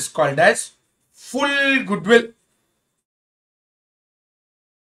 this is called as full goodwill.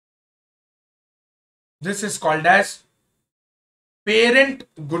 This is called as parent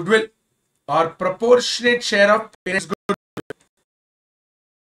goodwill or proportionate share of parent's goodwill.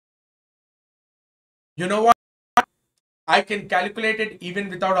 You know what? I can calculate it even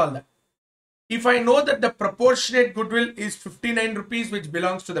without all that. If I know that the proportionate goodwill is 59 rupees which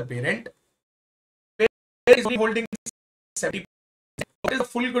belongs to the parent is holding 70%. What is the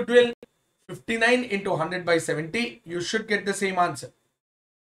full goodwill? 59 into 100 by 70. You should get the same answer.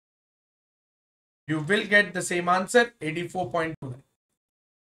 You will get the same answer, 84.29.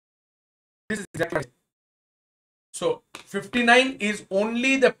 This is exactly right. So 59 is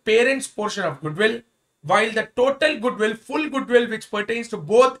only the parent's portion of goodwill, while the total goodwill, full goodwill which pertains to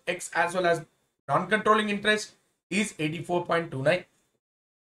both X as well as non-controlling interest is 84.29.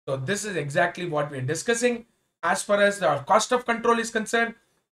 So this is exactly what we are discussing as far as the cost of control is concerned.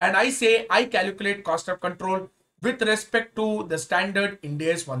 And I say I calculate cost of control with respect to the standard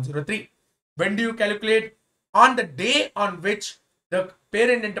IND-AS 103. When do you calculate? On the day on which the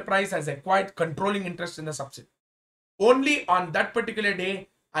parent enterprise has acquired controlling interest in the subsidiary. Only on that particular day,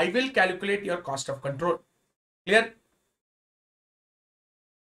 I will calculate your cost of control. Clear?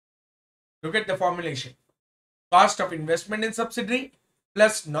 Look at the formulation. Cost of investment in subsidiary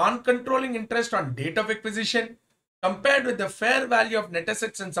plus non-controlling interest on date of acquisition compared with the fair value of net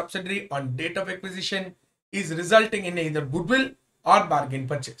assets and subsidiary on date of acquisition is resulting in either goodwill or bargain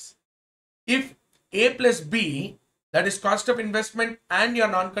purchase. If A plus B, that is cost of investment and your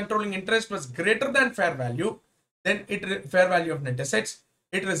non-controlling interest, was greater than fair value, then fair value of net assets,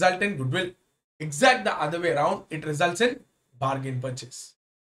 it results in goodwill. Exact the other way around, it results in bargain purchase.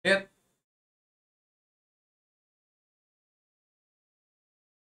 Clear?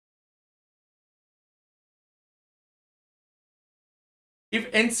 If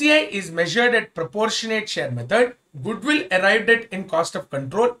NCI is measured at proportionate share method, goodwill arrived at in cost of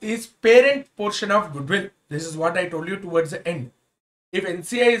control is parent portion of goodwill. This is what I told you towards the end. If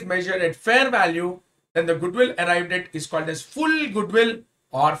NCI is measured at fair value, then the goodwill arrived at is called as full goodwill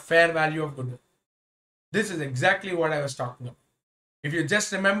or fair value of goodwill. This is exactly what I was talking about. If you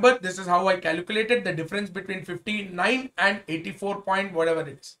just remember, this is how I calculated the difference between 59 and 84 point whatever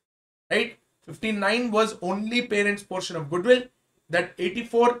it is, right? 59 was only parents portion of goodwill. That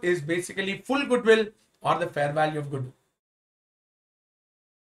 84 is basically full goodwill or the fair value of goodwill.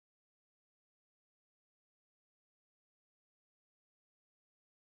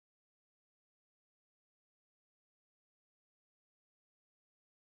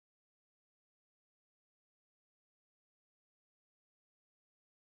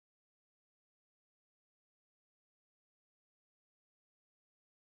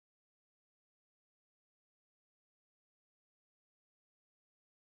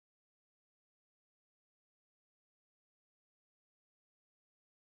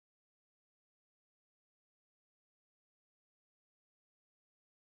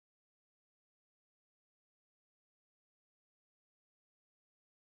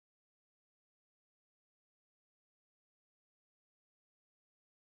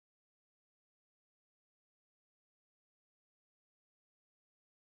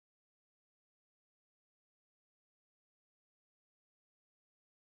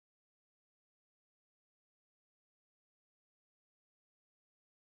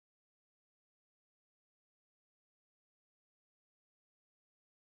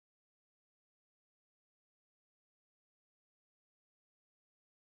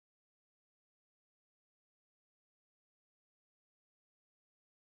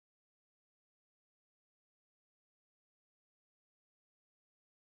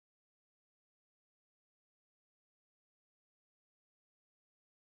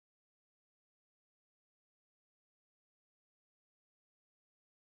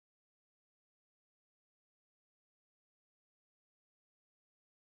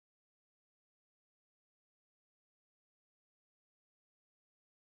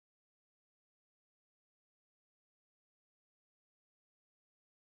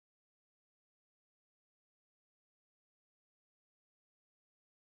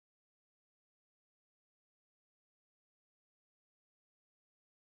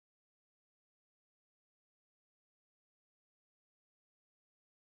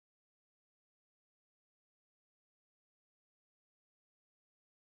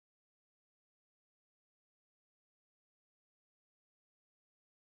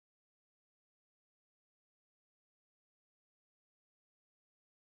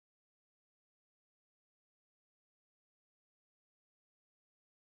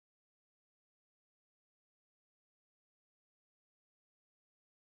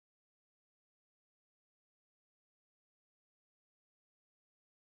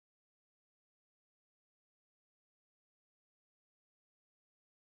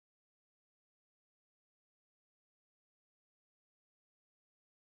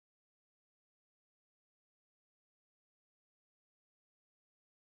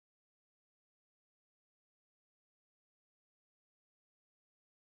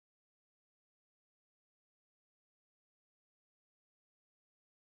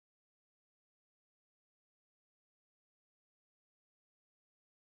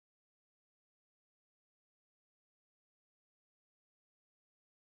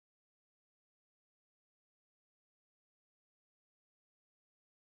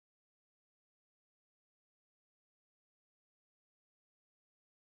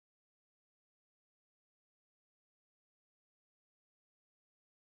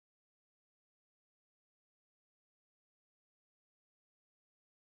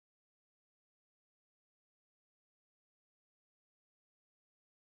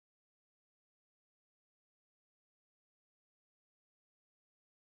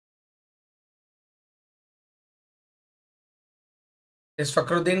 Is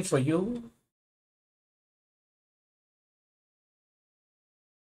Fakhruddin for you?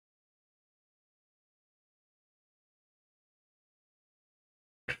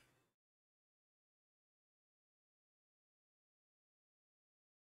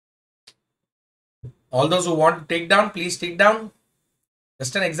 All those who want to take down, please take down.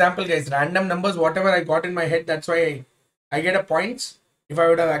 Just an example, guys. Random numbers, whatever I got in my head, that's why I get a points. If I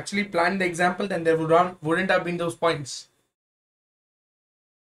would have actually planned the example, then there wouldn't have been those points.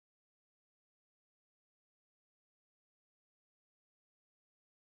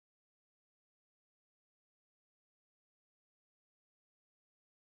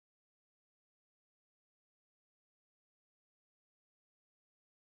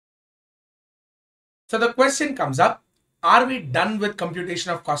 So the question comes up, are we done with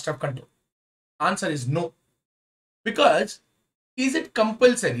computation of cost of control? Answer is no. Because is it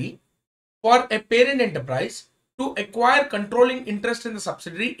compulsory for a parent enterprise to acquire controlling interest in the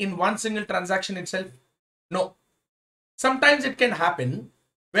subsidiary in one single transaction itself? No. Sometimes it can happen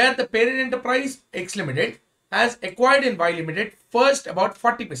where the parent enterprise X Limited has acquired in Y Limited first about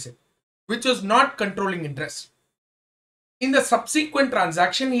 40%, which was not controlling interest. In the subsequent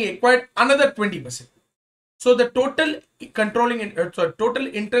transaction, he acquired another 20%. So the total total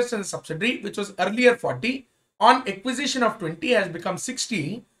interest in the subsidiary, which was earlier 40, on acquisition of 20 has become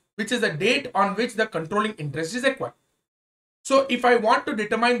 60, which is the date on which the controlling interest is acquired. So if I want to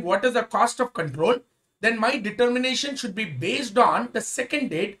determine what is the cost of control, then my determination should be based on the second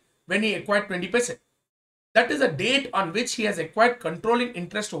date when he acquired 20%. That is the date on which he has acquired controlling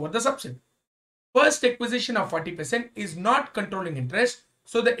interest over the subsidiary. First acquisition of 40% is not controlling interest.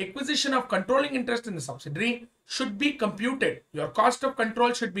 So the acquisition of controlling interest in the subsidiary should be computed. Your cost of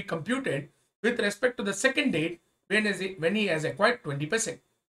control should be computed with respect to the second date when he has acquired 20%.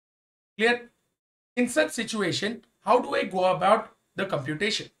 Clear? In such situation, how do I go about the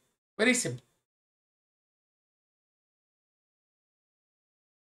computation? Very simple.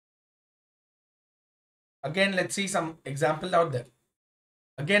 Again, let's see some examples out there.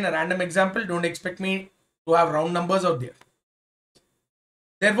 Again, a random example. Don't expect me to have round numbers out there.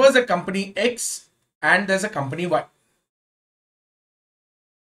 There was a company X and there's a company Y.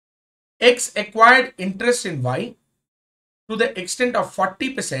 X acquired interest in Y to the extent of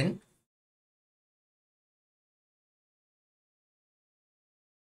 40%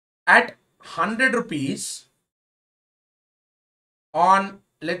 at 100 rupees on,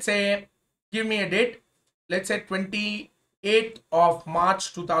 let's say, give me a date, let's say 28th of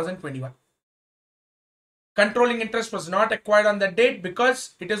March 2021. Controlling interest was not acquired on that date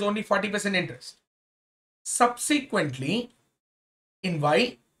because it is only 40% interest. Subsequently, in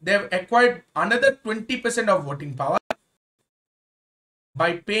Y, they have acquired another 20% of voting power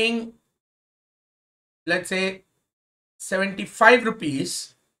by paying, let's say, 75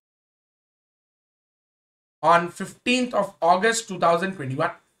 rupees on 15th of August 2021.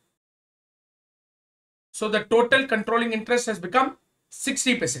 So the total controlling interest has become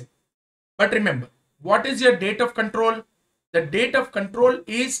 60%. But remember, what is your date of control? The date of control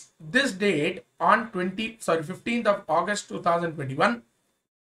is this date on 15th of August 2021.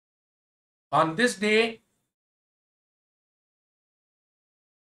 On this day,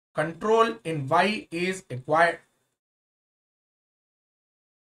 control in Y is acquired.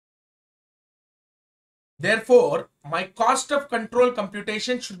 Therefore, my cost of control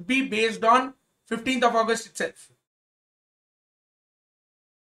computation should be based on 15th of August itself.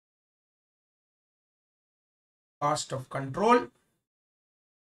 Cost of control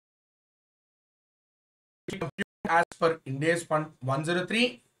as per IND-AS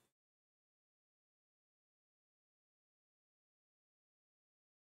 103.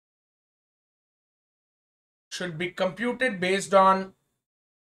 Should be computed based on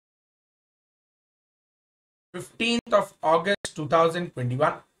 15th of August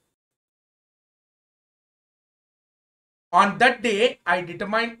 2021. On that day, I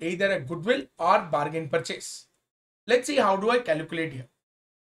determine either a goodwill or bargain purchase. Let's see how do I calculate here.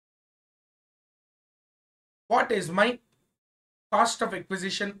 What is my cost of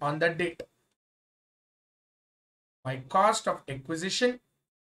acquisition on that date? My cost of acquisition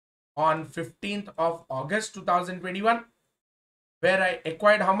on 15th of August 2021, where I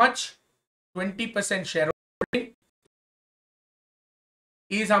acquired how much? 20% shareholding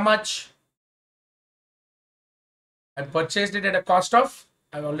is how much? I purchased it at a cost of,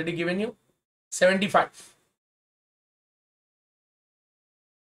 I've already given you, 75.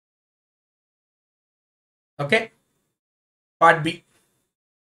 Okay. Part B.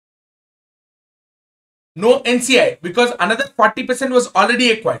 No NCI because another 40% was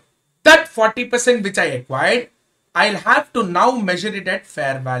already acquired. That 40% which I acquired, I'll have to now measure it at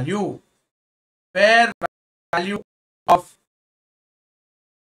fair value. Fair value of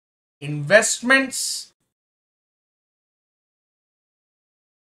investments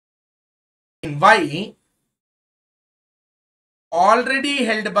in Y already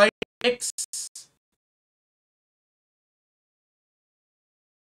held by X.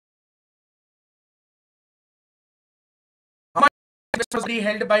 How much was already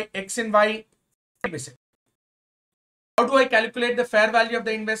held by X and Y? 40%. How do I calculate the fair value of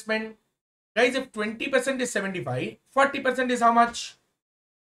the investment? Guys, if 20% is 75, 40% is how much?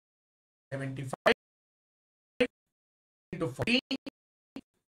 75 into 40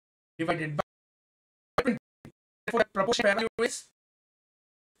 divided by 20. Therefore, the proportion fair value is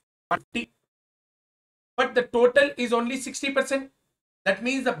 40. But the total is only 60%. That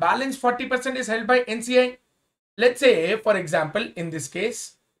means the balance 40% is held by NCI. Let's say, for example, in this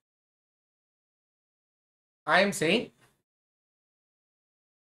case, I am saying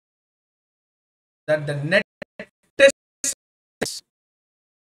that the net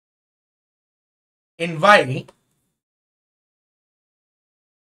in Y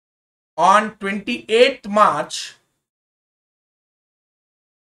on 28th March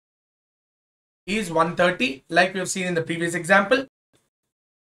is 130, like we have seen in the previous example.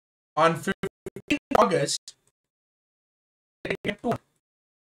 On 15th August, get 2.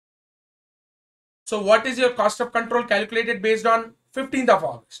 So what is your cost of control calculated based on 15th of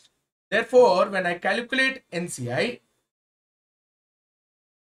August? Therefore, when I calculate NCI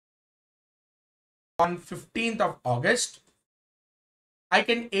on 15th of August, I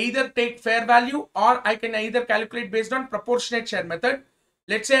can either take fair value or I can either calculate based on proportionate share method.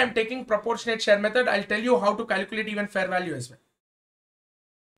 Let's say I'm taking proportionate share method. I'll tell you how to calculate even fair value as well.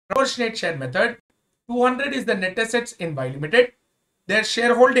 Proportionate share method, 200 is the net assets in Y Limited. Their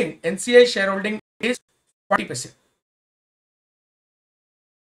shareholding, NCI shareholding is 40%.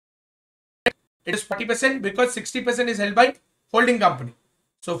 It is 40% because 60% is held by holding company.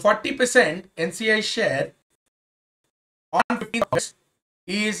 So 40% NCI share on 15th August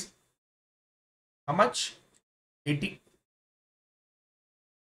is how much? 80.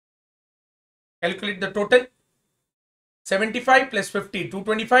 Calculate the total. 75 plus 50,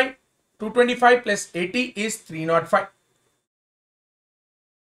 225. 225 plus 80 is 305.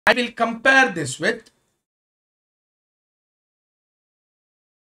 I will compare this with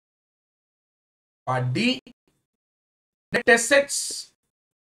Part D, net assets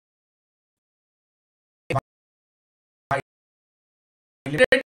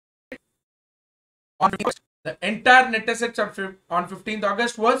on the entire net assets on 15th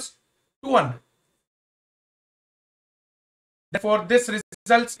August was 200. Therefore, this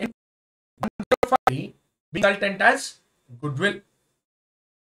results in 105 resultant as goodwill.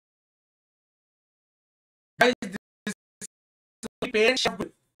 Guys, this is parent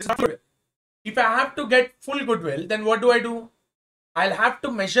goodwill. This is not goodwill. If I have to get full goodwill, then what do? I'll have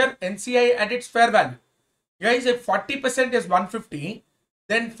to measure NCI at its fair value. Guys, if 40% is 150,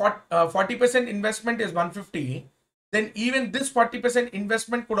 then 40% investment is 150, then even this 40%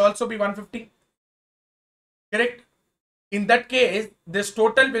 investment could also be 150. Correct? In that case, this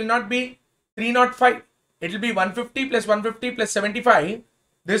total will not be 305. It will be 150 plus 150 plus 75.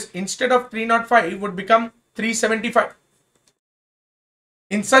 This instead of 305 would become 375.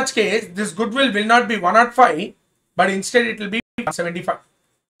 In such case, this goodwill will not be 105, but instead it will be 175.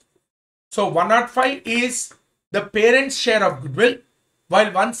 So 105 is the parent's share of goodwill, while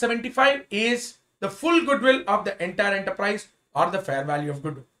 175 is the full goodwill of the entire enterprise or the fair value of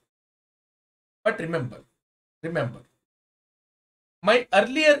goodwill. But remember, my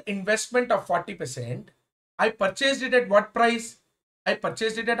earlier investment of 40%, I purchased it at what price? I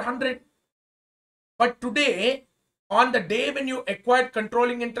purchased it at 100. But today, on the day when you acquired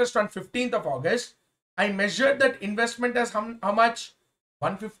controlling interest on 15th of August, I measured that investment as how much?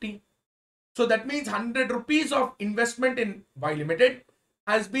 150. So that means 100 rupees of investment in Y Limited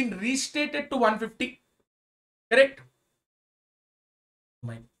has been restated to 150. Correct?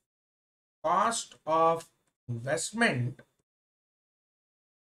 My cost of investment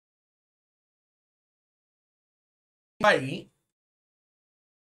by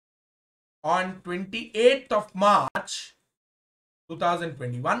on 28th of March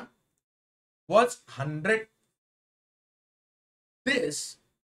 2021 was 100. This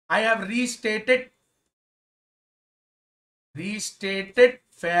I have restated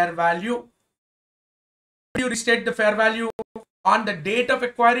fair value. You restate the fair value on the date of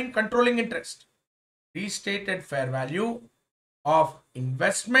acquiring controlling interest. Restated fair value of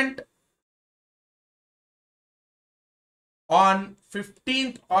investment on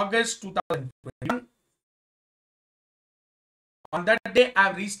 15th August 2021. On that day, I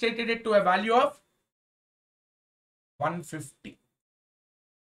have restated it to a value of 150.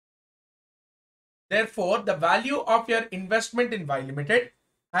 Therefore, the value of your investment in Y Limited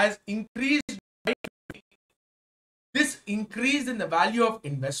has increased by 50. This increase in the value of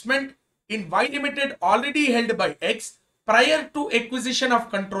investment in Y Limited already held by X prior to acquisition of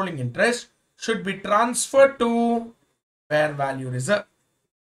controlling interest should be transferred to fair value reserve.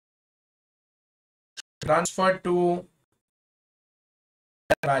 Transferred to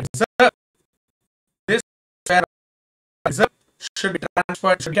fair value reserve. This fair value reserve should be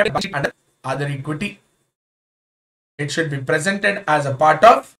transferred, should get under other equity. It should be presented as a part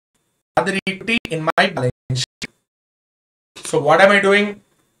of other equity in my balance sheet. So what am I doing?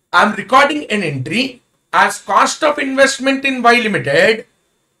 I'm recording an entry as cost of investment in Y Limited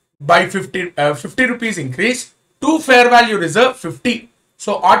by 50 rupees increase to fair value reserve 50.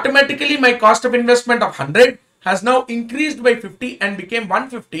 So automatically my cost of investment of 100 has now increased by 50 and became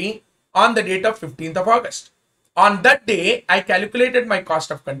 150 on the date of 15th of August. On that day, I calculated my cost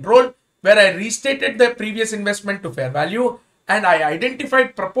of control where I restated the previous investment to fair value and I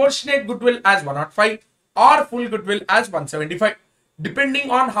identified proportionate goodwill as 105 or full goodwill as 175,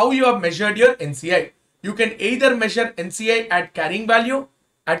 depending on how you have measured your NCI. You can either measure NCI at carrying value,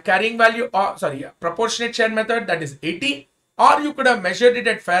 or sorry, proportionate share method, that is 80, or you could have measured it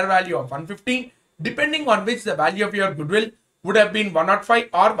at fair value of 150, depending on which the value of your goodwill would have been 105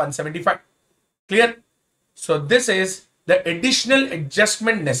 or 175. Clear? So this is the additional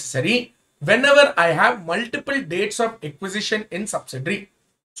adjustment necessary whenever I have multiple dates of acquisition in subsidiary.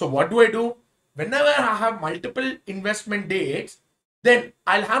 So what do I do? Whenever I have multiple investment dates, then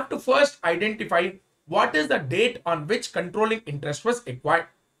I'll have to first identify what is the date on which controlling interest was acquired.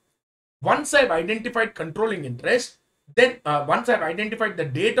 Once I've identified controlling interest, then once I've identified the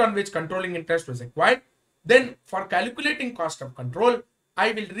date on which controlling interest was acquired, then for calculating cost of control,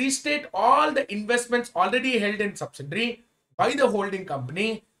 I will restate all the investments already held in subsidiary by the holding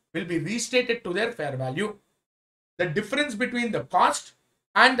company will be restated to their fair value. The difference between the cost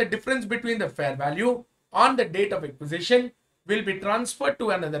and the difference between the fair value on the date of acquisition will be transferred to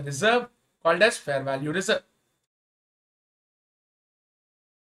another reserve called as fair value reserve.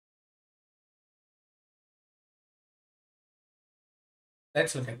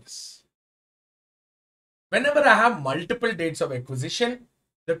 Let's look at this. Whenever I have multiple dates of acquisition,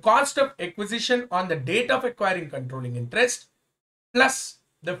 the cost of acquisition on the date of acquiring controlling interest plus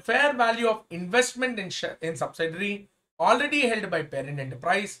the fair value of investment in subsidiary already held by parent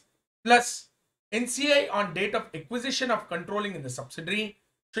enterprise plus NCI on date of acquisition of controlling in the subsidiary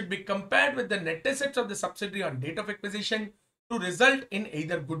should be compared with the net assets of the subsidiary on date of acquisition to result in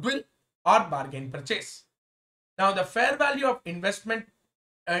either goodwill or bargain purchase. Now the fair value of investment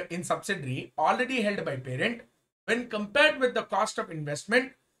in subsidiary already held by parent when compared with the cost of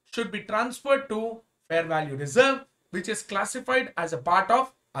investment should be transferred to fair value reserve, which is classified as a part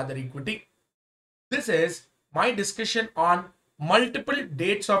of other equity. This is my discussion on multiple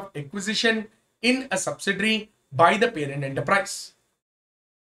dates of acquisition in a subsidiary by the parent enterprise.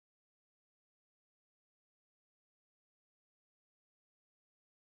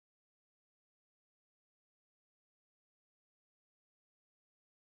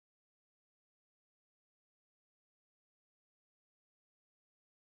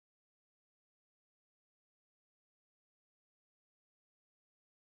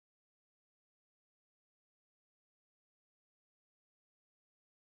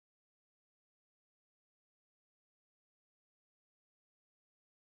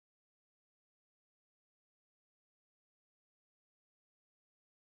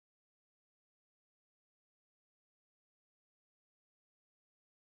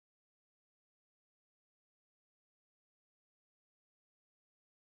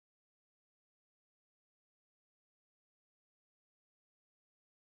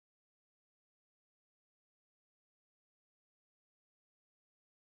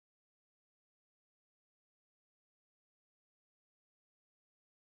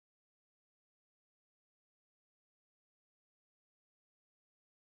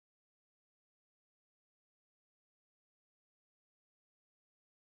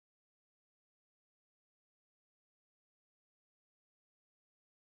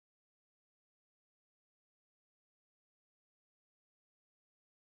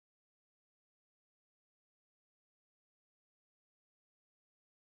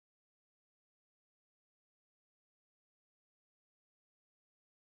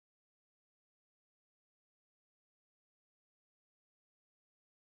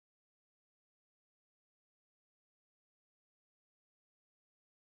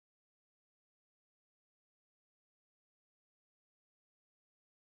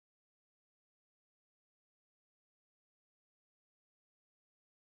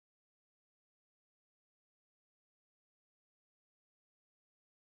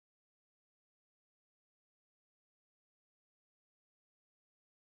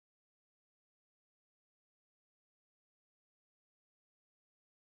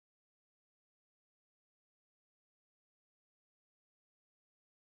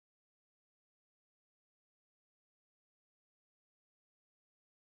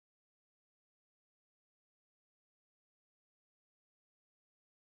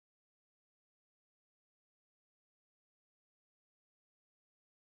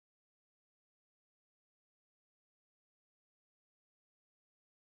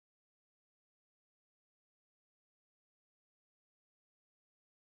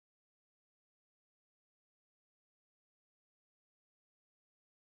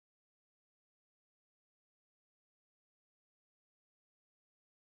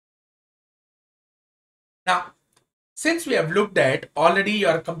 Since we have looked at already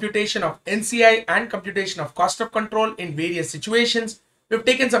your computation of NCI and computation of cost of control in various situations, we've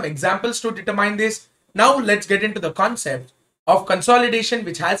taken some examples to determine this. Now let's get into the concept of consolidation,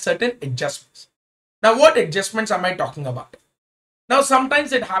 which has certain adjustments. Now, what adjustments am I talking about? Now,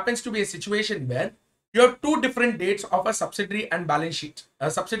 sometimes it happens to be a situation where you have two different dates of a subsidiary and balance sheet, a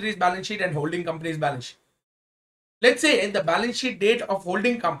subsidiary's balance sheet and holding company's balance sheet. Let's say the balance sheet date of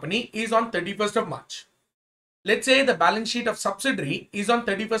holding company is on 31st of March. Let's say the balance sheet of subsidiary is on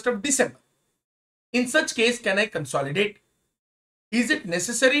 31st of December. In such case, can I consolidate? Is it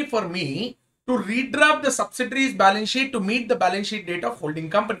necessary for me to redraft the subsidiary's balance sheet to meet the balance sheet date of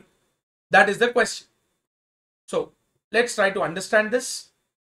holding company? That is the question. So let's try to understand this.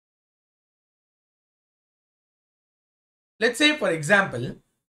 Let's say, for example,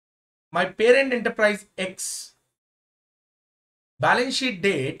 my parent enterprise X balance sheet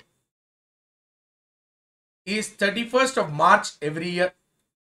date is 31st of March every year.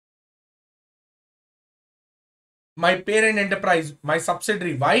 My parent enterprise, my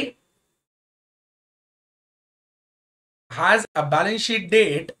subsidiary Y, has a balance sheet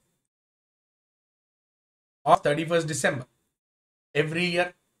date of 31st December every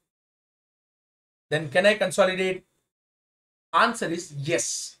year. Then can I consolidate? Answer is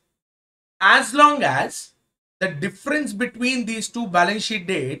yes. As long as the difference between these two balance sheet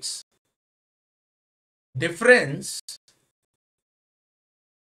dates, difference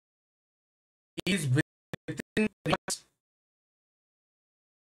is within 3 months.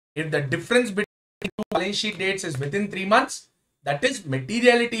 If the difference between two balance sheet dates is within 3 months, that is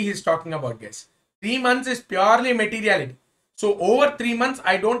materiality he is talking about, guys. 3 months is purely materiality. So over 3 months,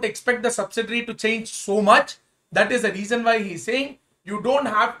 I don't expect the subsidiary to change so much. That is the reason why he is saying you don't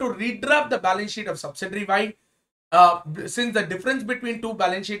have to redraft the balance sheet of subsidiary Y since the difference between two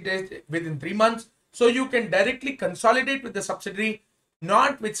balance sheet dates within 3 months. So you can directly consolidate with the subsidiary,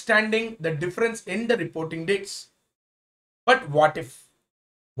 notwithstanding the difference in the reporting dates. But what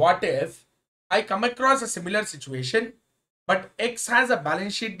if I come across a similar situation, but X has a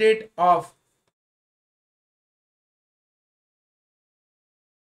balance sheet date of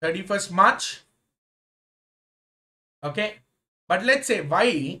 31st March. Okay. But let's say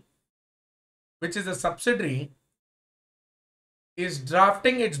Y, which is a subsidiary, is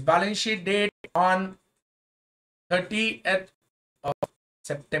drafting its balance sheet date on 30th of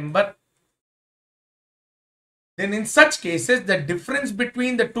September. Then in such cases, the difference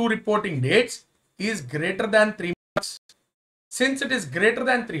between the two reporting dates is greater than 3 months. Since it is greater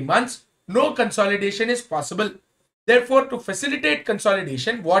than 3 months, no consolidation is possible. Therefore, to facilitate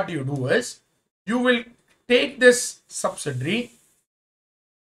consolidation, what you do is you will take this subsidiary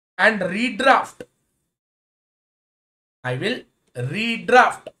and redraft. I will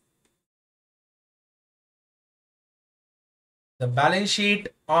redraft the balance sheet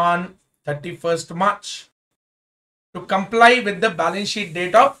on 31st March to comply with the balance sheet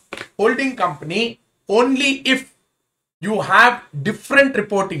date of holding company only if you have different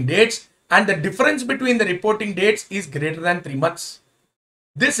reporting dates and the difference between the reporting dates is greater than 3 months.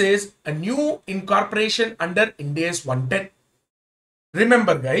 This is a new incorporation under IND-AS 110.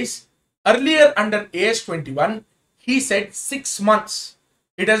 Remember guys, earlier under AS 21, he said 6 months.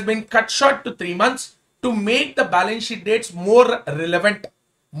 It has been cut short to 3 months to make the balance sheet dates more relevant.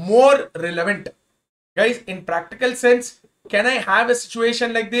 Guys, in practical sense, can I have a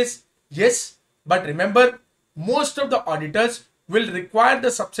situation like this? Yes, but remember, most of the auditors will require the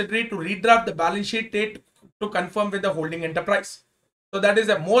subsidiary to redraft the balance sheet date to confirm with the holding enterprise. So that is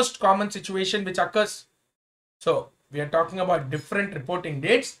the most common situation which occurs. So we are talking about different reporting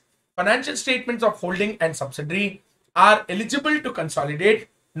dates. Financial statements of holding and subsidiary are eligible to consolidate,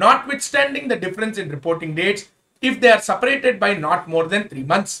 notwithstanding the difference in reporting dates if they are separated by not more than 3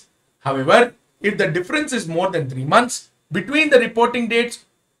 months. However, if the difference is more than 3 months between the reporting dates,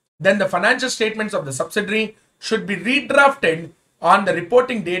 then the financial statements of the subsidiary should be redrafted on the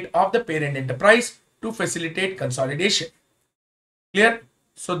reporting date of the parent enterprise to facilitate consolidation. Clear?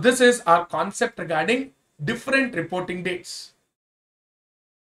 So this is our concept regarding different reporting dates.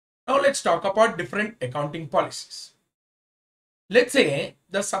 Now let's talk about different accounting policies. Let's say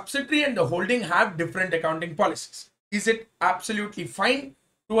the subsidiary and the holding have different accounting policies. Is it absolutely fine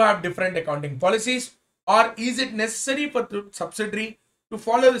to have different accounting policies, or is it necessary for the subsidiary to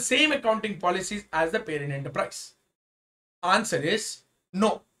follow the same accounting policies as the parent enterprise? Answer is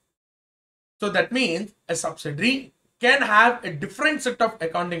no. So that means a subsidiary can have a different set of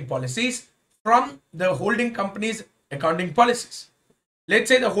accounting policies from the holding company's accounting policies. Let's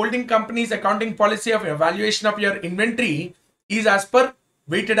say the holding company's accounting policy of evaluation of your inventory is as per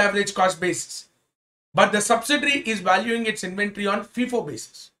weighted average cost basis. but the subsidiary is valuing its inventory on FIFO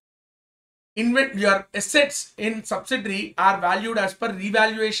basis. Your assets in subsidiary are valued as per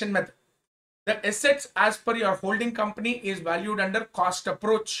revaluation method. The assets as per your holding company is valued under cost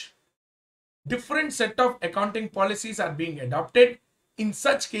approach. Different set of accounting policies are being adopted. In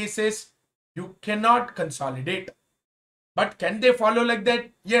such cases, you cannot consolidate. But can they follow like that?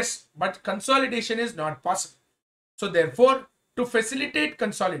 Yes, but consolidation is not possible. So therefore, to facilitate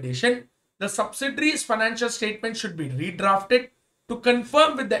consolidation, the subsidiary's financial statement should be redrafted to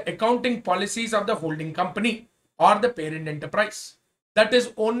conform with the accounting policies of the holding company or the parent enterprise. That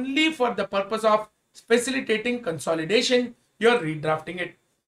is only for the purpose of facilitating consolidation, you are redrafting it.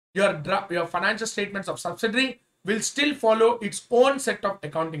 Your financial statements of subsidiary will still follow its own set of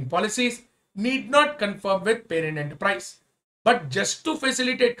accounting policies, need not conform with parent enterprise. But just to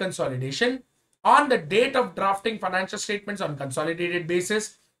facilitate consolidation, on the date of drafting financial statements on consolidated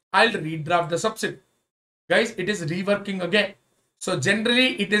basis, I'll redraft the subsidiary. Guys, it is reworking again. So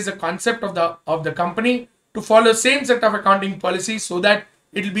generally, it is a concept of the company to follow same set of accounting policies so that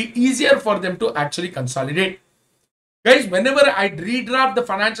it will be easier for them to actually consolidate. Guys, whenever I redraft the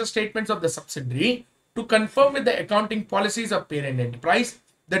financial statements of the subsidiary to conform with the accounting policies of parent enterprise,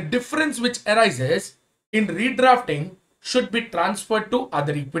 the difference which arises in redrafting should be transferred to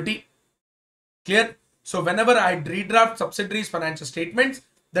other equity. Clear? So whenever I redraft subsidiaries financial statements,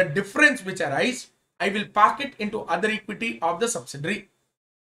 the difference which arise, I will park it into other equity of the subsidiary.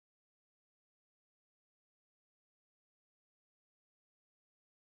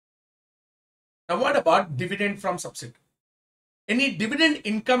 Now what about dividend from subsidiary? Any dividend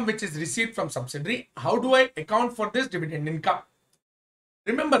income which is received from subsidiary, how do I account for this dividend income?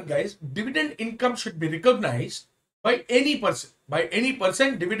 Remember guys, dividend income should be recognized by any person. By any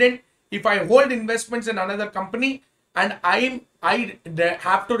person, dividend, if I hold investments in another company and I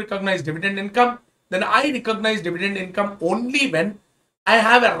have to recognize dividend income, then I recognize dividend income only when I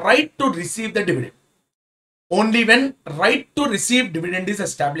have a right to receive the dividend. Only when right to receive dividend is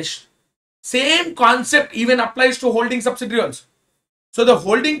established. Same concept even applies to holding subsidiary also. So the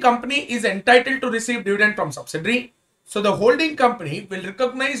holding company is entitled to receive dividend from subsidiary. So the holding company will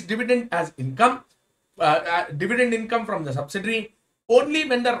recognize dividend as income, dividend income from the subsidiary only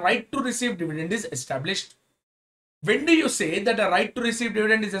when the right to receive dividend is established. When do you say that the right to receive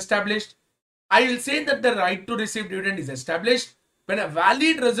dividend is established? I will say that the right to receive dividend is established when a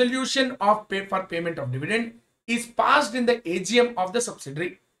valid resolution of for payment of dividend is passed in the AGM of the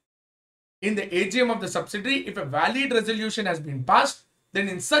subsidiary. In the AGM of the subsidiary, if a valid resolution has been passed, then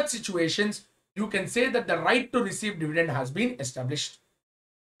in such situations, you can say that the right to receive dividend has been established.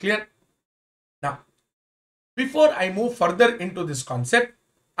 Clear? Now, before I move further into this concept,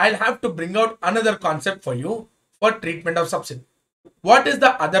 I'll have to bring out another concept for you for treatment of subsidiary. What is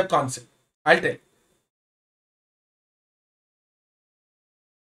the other concept? I'll tell you.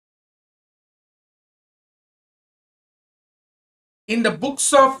 In the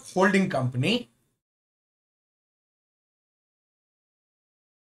books of holding company,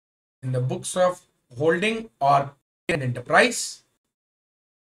 in the books of holding or enterprise,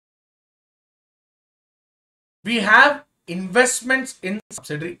 we have investments in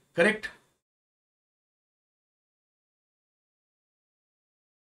subsidiary, correct?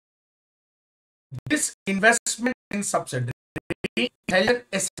 This investment in subsidiary is held as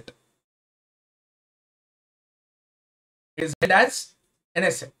asset. Is held as an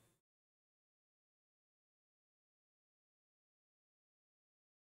asset.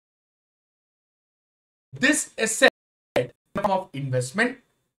 This asset of investment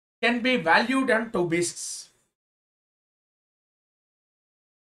can be valued on two bases.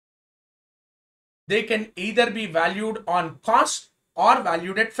 They can either be valued on cost or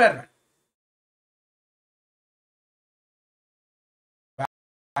valued at fair value.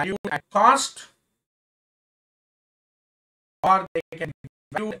 Valued at cost or they can be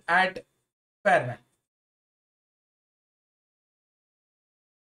valued at fair value.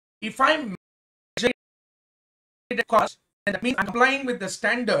 If I'm measuring the cost, then that means I'm complying with the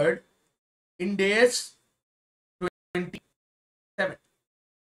standard IND-AS 27.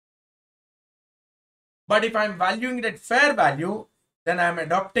 But if I'm valuing it at fair value, then I'm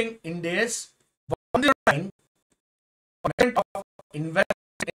adopting IND-AS 109 of investment.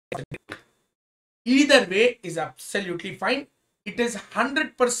 Either way is absolutely fine. It is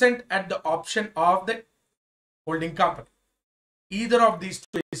 100% at the option of the holding company. Either of these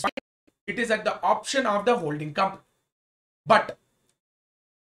two is fine. It is at the option of the holding company. But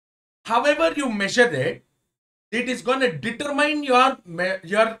however you measure it, it is going to determine your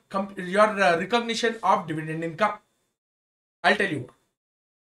recognition of dividend income. I'll tell you.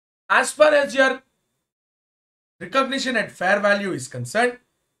 As far as your recognition at fair value is concerned,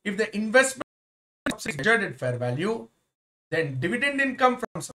 if the investment is measured at fair value, then dividend income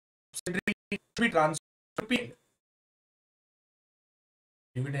from subsidiary should be transferred to P&L.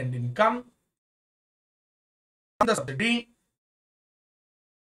 Dividend income from the subsidiary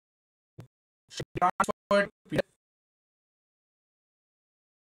should be transferred to P&L.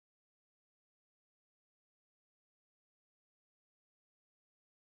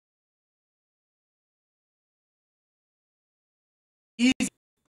 Easy.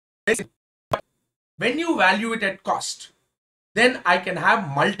 When you value it at cost, then I can have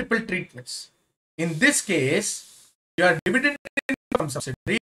multiple treatments. In this case, your dividend income from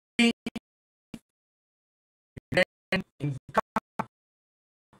subsidiary, dividend income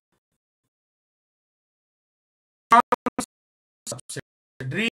from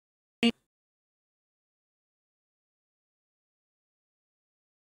subsidiary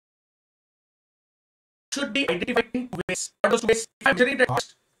should be identified in two ways. What are those two ways? If I'm measuring the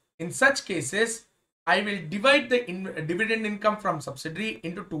cost, in such cases, I will divide the dividend income from subsidiary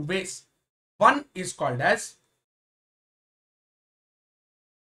into two ways. One is called as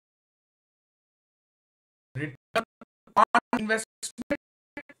return on investment,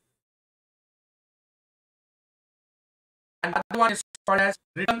 and the other one is called as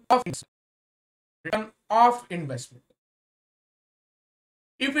return of investment. Return of investment.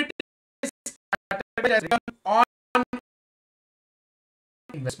 If it is categorized as return on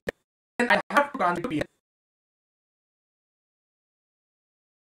investment, then I have to transfer to P&L.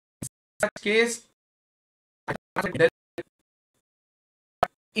 In such case, I transfer to P&L.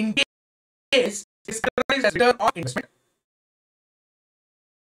 In case it is categorized as return on investment,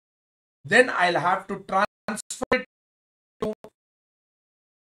 then I'll have to transfer it to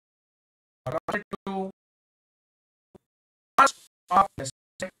cost of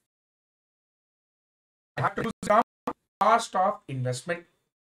investment. I have to use the cost of investment.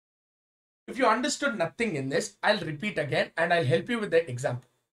 If you understood nothing in this, I'll repeat again and I'll help you with the example.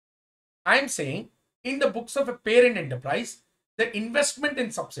 I'm saying in the books of a parent enterprise, the investment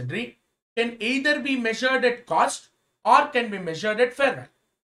in subsidiary can either be measured at cost or can be measured at fair value.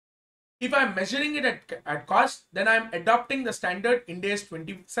 If I'm measuring it at cost, then I'm adopting the standard IND-AS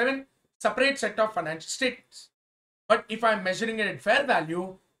 27 separate set of financial statements. But if I'm measuring it at fair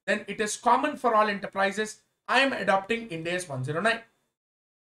value, then it is common for all enterprises. I am adopting IND-AS 109.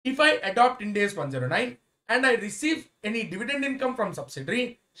 If I adopt IND-AS 109 and I receive any dividend income from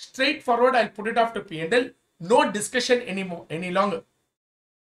subsidiary, straightforward I'll put it off to P&L, no discussion any longer.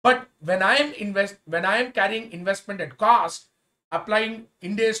 But when I am carrying investment at cost, applying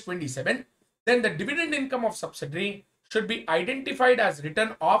IND-AS 27, then the dividend income of subsidiary should be identified as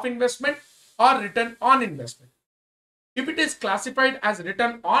return of investment or return on investment. If it is classified as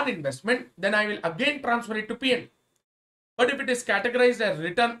return on investment, then I will again transfer it to P&L. But if it is categorized as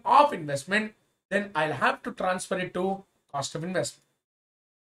return of investment, then I'll have to transfer it to cost of investment.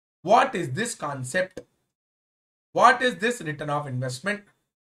 What is this concept? What is this return of investment?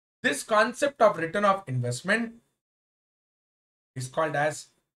 This concept of return of investment is called as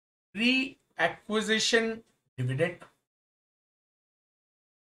pre-acquisition dividend.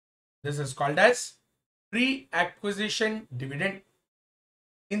 This is called as pre-acquisition dividend.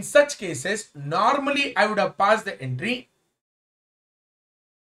 In such cases, normally I would have passed the entry.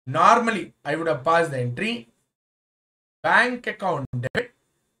 Bank account debit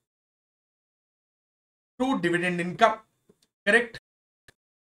to dividend income. Correct?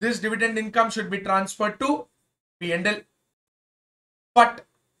 This dividend income should be transferred to P&L. But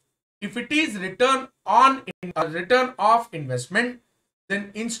if it is return of investment,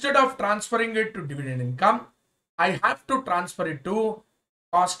 then instead of transferring it to dividend income, I have to transfer it to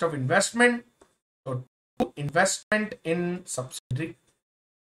cost of investment. So to investment in subsidiary.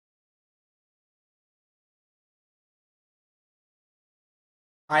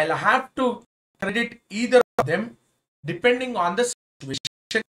 I'll have to credit either of them depending on the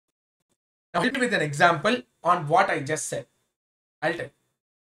situation. Now help me with an example on what I just said. I'll tell.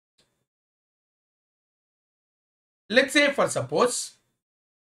 Let's say for suppose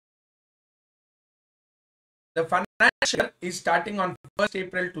the financial year is starting on 1st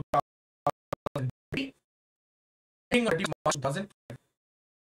April 2020, ending on March 2020.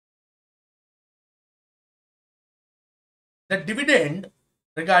 The dividend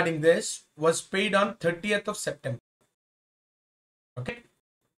regarding this was paid on 30th of September. Okay,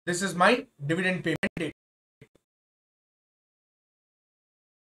 this is my dividend payment date.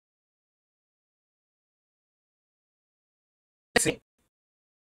 Let's say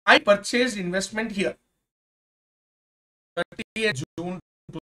I purchased investment here 30th June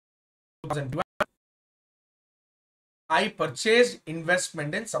 2021. I purchased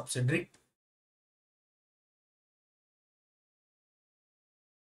investment in subsidiary.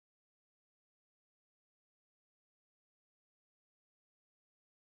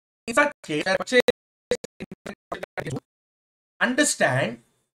 In such case, I purchased understand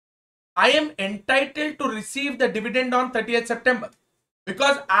I am entitled to receive the dividend on 30th September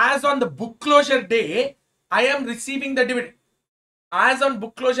because as on the book closure day, I am receiving the dividend. As on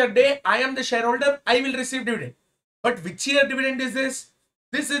book closure day, I am the shareholder, I will receive dividend. But which year dividend is this?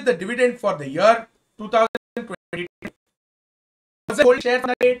 This is the dividend for the year 2022. Was I hold shares on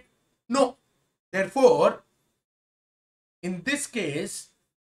the date? No. Therefore, in this case,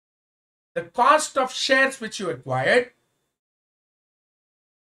 the cost of shares which you acquired,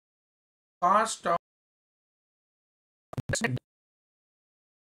 cost of subsidiary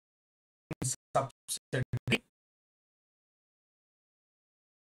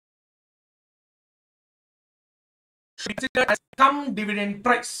should be considered as come dividend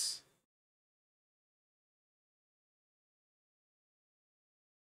price.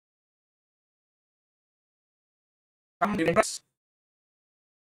 Come dividend price.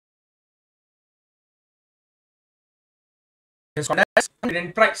 Is called as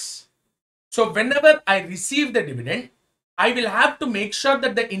dividend price. So whenever I receive the dividend, I will have to make sure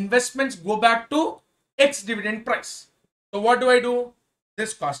that the investments go back to X dividend price. So what do?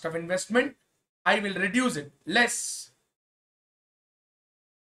 This cost of investment, I will reduce it less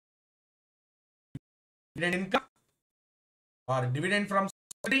dividend income or dividend from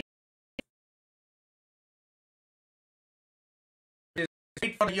subsidiary is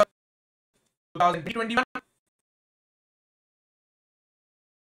paid for the year 2021.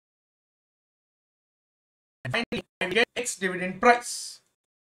 And finally, I will get X dividend price.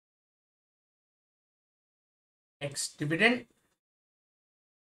 X dividend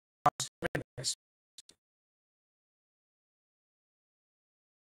price.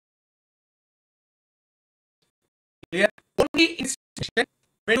 Clear? Only in situation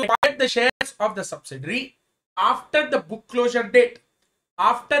when you acquired the shares of the subsidiary after the book closure date,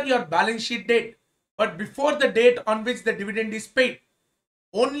 after your balance sheet date, but before the date on which the dividend is paid.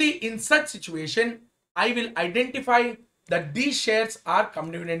 Only in such situation, I will identify that these shares are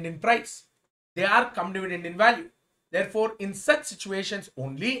come dividend in price. They are come dividend in value. Therefore, in such situations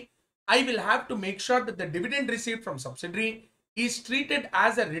only, I will have to make sure that the dividend received from subsidiary is treated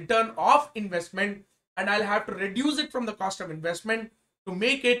as a return of investment, and I'll have to reduce it from the cost of investment to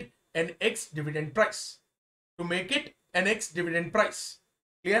make it an X dividend price. To make it an X dividend price.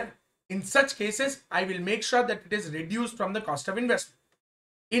 Clear? In such cases, I will make sure that it is reduced from the cost of investment.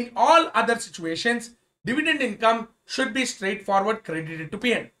 In all other situations, dividend income should be straightforward credited to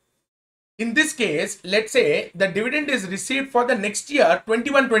P&L. In this case, let's say the dividend is received for the next year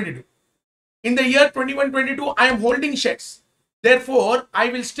 21-22. In the year 21-22, I am holding shares. Therefore, I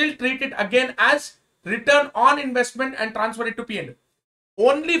will still treat it again as return on investment and transfer it to P&L.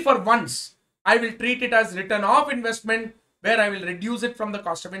 Only for once, I will treat it as return of investment where I will reduce it from the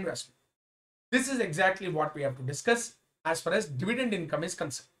cost of investment. This is exactly what we have to discuss as far as dividend income is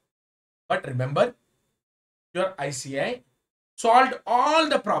concerned. But remember, your ICAI solved all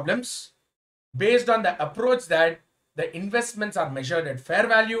the problems based on the approach that the investments are measured at fair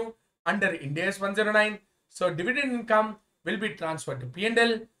value under IND-AS 109. So dividend income will be transferred to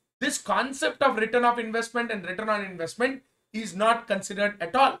P&L. This concept of return of investment and return on investment is not considered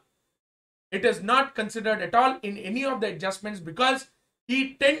at all. It is not considered at all in any of the adjustments because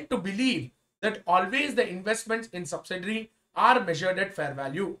we tend to believe that always the investments in subsidiary are measured at fair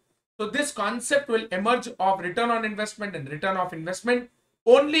value. So this concept will emerge of return on investment and return of investment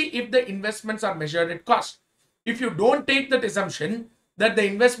only if the investments are measured at cost. If you don't take that assumption that the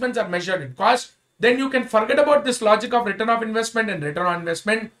investments are measured at cost, then you can forget about this logic of return of investment and return on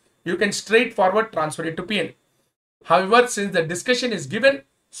investment. You can straightforward transfer it to P&L. However, since the discussion is given,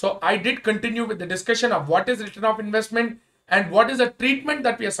 so I did continue with the discussion of what is return of investment and what is the treatment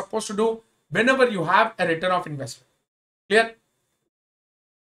that we are supposed to do whenever you have a return of investment. Clear?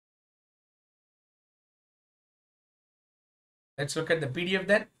 Let's look at the PDF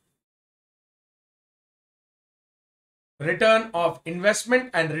then. Return of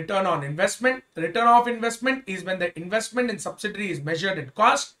investment and return on investment. Return of investment is when the investment in subsidiary is measured at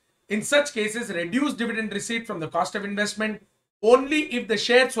cost. In such cases, reduce dividend receipt from the cost of investment only if the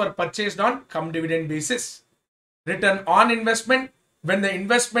shares were purchased on come dividend basis. Return on investment when the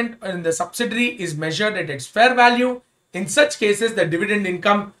investment in the subsidiary is measured at its fair value. In such cases, the dividend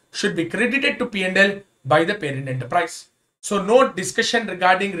income should be credited to P&L by the parent enterprise. So no discussion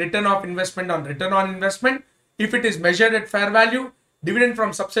regarding return of investment on return on investment. If it is measured at fair value, dividend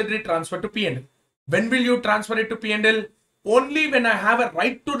from subsidiary transfer to P&L. When will you transfer it to P&L? Only when I have a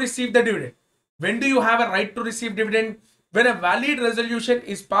right to receive the dividend. When do you have a right to receive dividend? When a valid resolution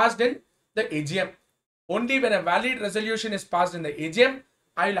is passed in the AGM. Only when a valid resolution is passed in the AGM,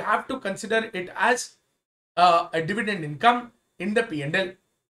 I will have to consider it as a dividend income in the P&L.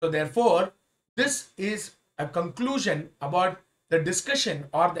 So therefore, this is a conclusion about the discussion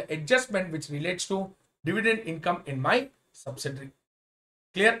or the adjustment which relates to dividend income in my subsidiary.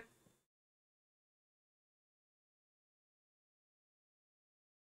 Clear?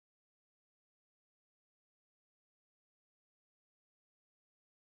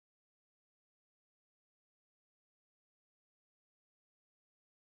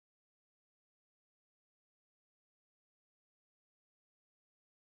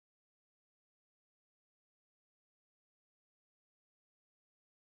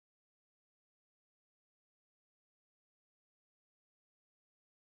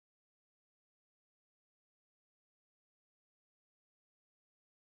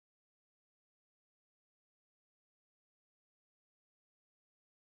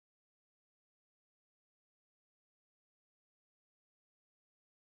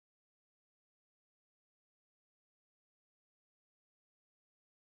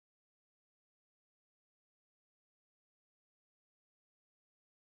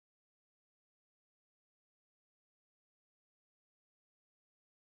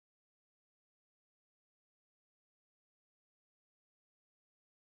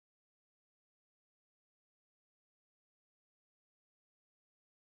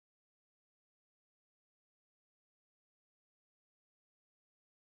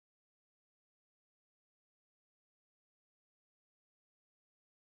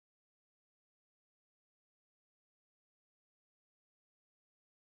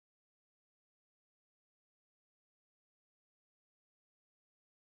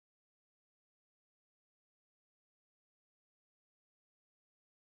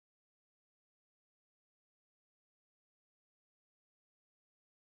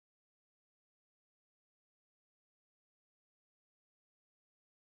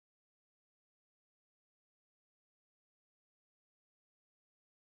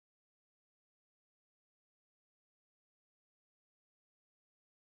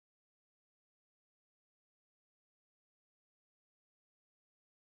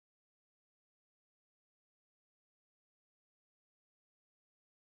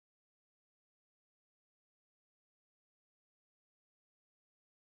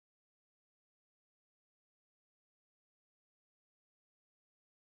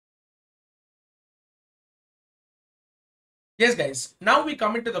 Yes, guys. Now we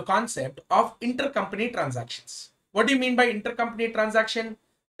come into the concept of intercompany transactions. What do you mean by intercompany transaction?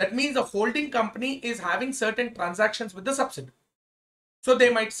 That means the holding company is having certain transactions with the subsidiary. So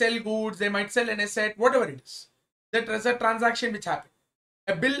they might sell goods, they might sell an asset, whatever it is. That is a transaction which happened.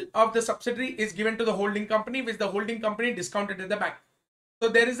 A bill of the subsidiary is given to the holding company, which the holding company discounted in the bank. So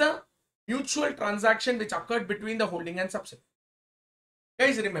there is a mutual transaction which occurred between the holding and subsidiary.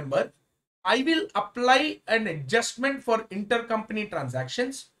 Guys, remember, I will apply an adjustment for intercompany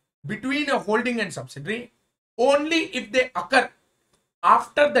transactions between a holding and subsidiary only if they occur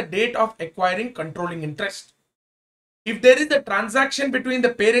after the date of acquiring controlling interest. If there is a transaction between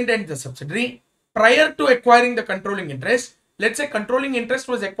the parent and the subsidiary prior to acquiring the controlling interest, let's say controlling interest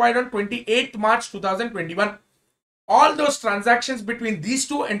was acquired on 28th March 2021. All those transactions between these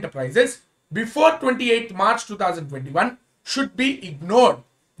two enterprises before 28th March 2021 should be ignored.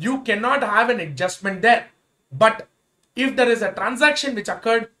 You cannot have an adjustment there. But if there is a transaction which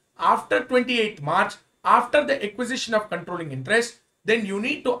occurred after 28th March, after the acquisition of controlling interest, then you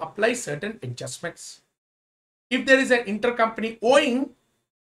need to apply certain adjustments. If there is an intercompany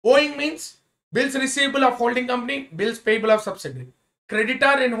owing means bills receivable of holding company, bills payable of subsidiary.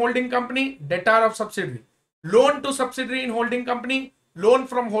 Creditor in holding company, debtor of subsidiary. Loan to subsidiary in holding company, loan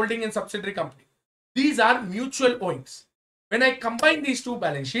from holding in subsidiary company. These are mutual owings. When I combine these two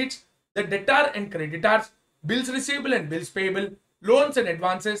balance sheets, the debtor and creditors, bills receivable and bills payable, loans and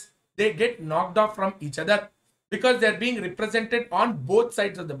advances, they get knocked off from each other because they are being represented on both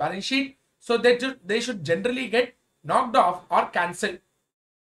sides of the balance sheet. So they should generally get knocked off or cancelled.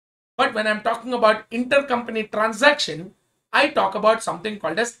 But when I'm talking about intercompany transaction, I talk about something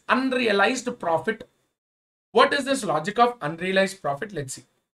called as unrealized profit. What is this logic of unrealized profit? Let's see.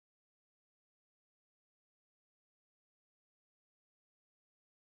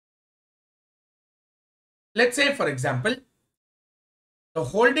 Let's say, for example, the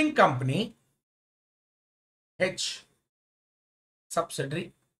holding company H,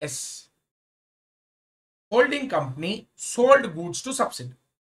 subsidiary S. Holding company sold goods to subsidiary.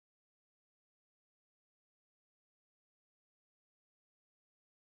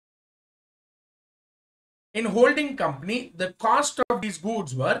 In holding company, the cost of these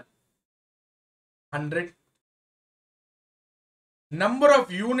goods were 100. Number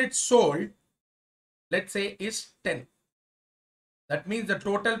of units sold, let's say, is 10. That means the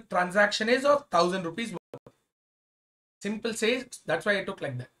total transaction is of 1000 rupees. Simple says, that's why I took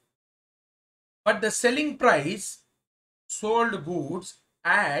like that. But the selling price sold goods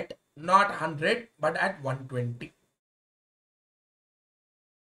at not 100 but at 120.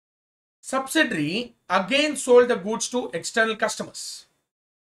 Subsidiary again sold the goods to external customers.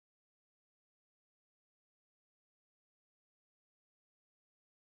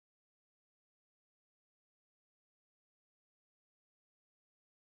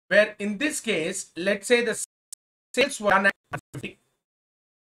 Where in this case, let's say the sales were done at 150.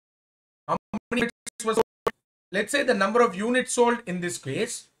 How many units were sold? Let's say the number of units sold in this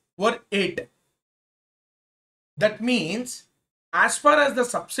case were 8. That means, as far as the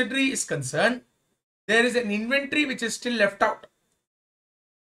subsidiary is concerned, there is an inventory which is still left out.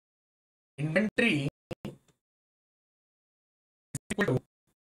 Inventory is equal to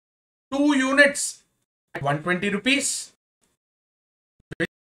 2 units at 120 rupees.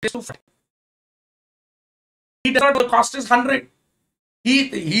 He does not know the cost is 100.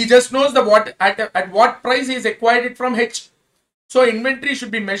 He just knows the what at what price he is acquired it from H. So inventory should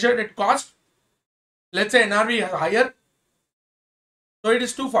be measured at cost. Let's say NRV is higher, so it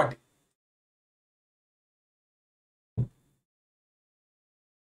is 240.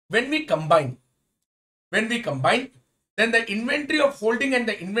 When we combine, then the inventory of holding and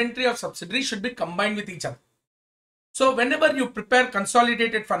the inventory of subsidiary should be combined with each other. So whenever you prepare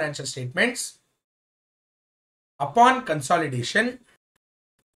consolidated financial statements, upon consolidation,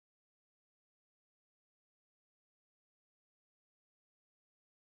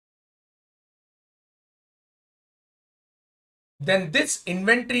 then this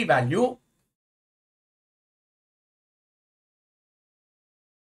inventory value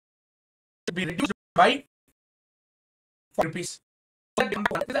should be reduced by 4 rupees.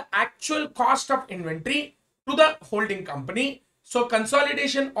 The actual cost of inventory to the holding company. So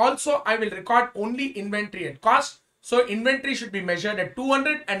consolidation also I will record only inventory at cost. So inventory should be measured at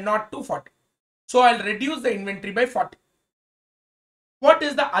 200 and not 240. So I'll reduce the inventory by 40. What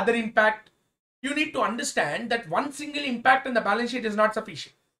is the other impact? You need to understand that one single impact in the balance sheet is not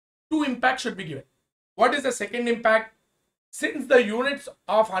sufficient. 2 impacts should be given. What is the second impact? Since the units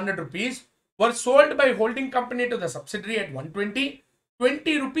of 100 rupees were sold by holding company to the subsidiary at 120,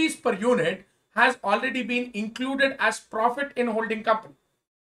 20 rupees per unit has already been included as profit in holding company.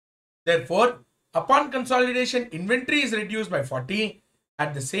 Therefore, upon consolidation, inventory is reduced by 40.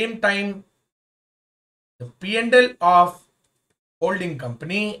 At the same time, the P&L of holding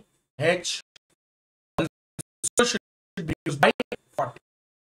company H also should be reduced by 40.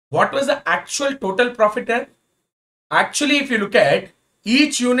 What was the actual total profit then? Actually, if you look at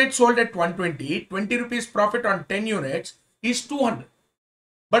each unit sold at 120, 20 rupees profit on 10 units is 200.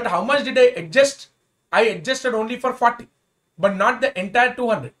 But how much did I adjust? I adjusted only for 40, but not the entire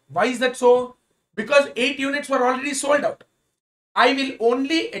 200. Why is that so? Because 8 units were already sold out. I will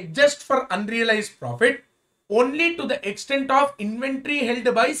only adjust for unrealized profit only to the extent of inventory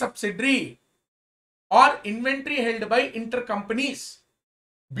held by subsidiary or inventory held by intercompanies.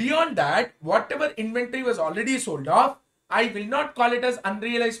 Beyond that, whatever inventory was already sold off, I will not call it as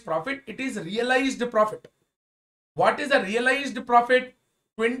unrealized profit. It is realized profit. What is a realized profit?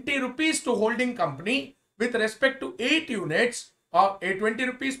 20 rupees to holding company with respect to 8 units or 20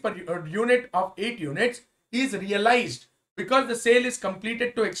 rupees per unit of 8 units is realized because the sale is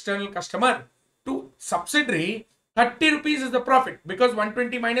completed to external customer. To subsidiary, 30 rupees is the profit because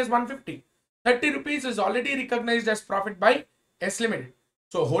 120 minus 150. 30 rupees is already recognized as profit by S Limited.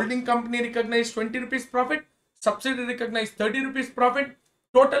 So holding company recognized 20 rupees profit, subsidiary recognized 30 rupees profit,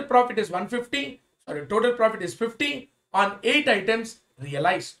 total profit is 150, total profit is 50 on 8 items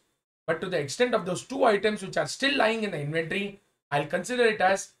realized. But to the extent of those 2 items which are still lying in the inventory, I'll consider it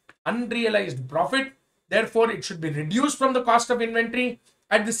as unrealized profit. Therefore, it should be reduced from the cost of inventory.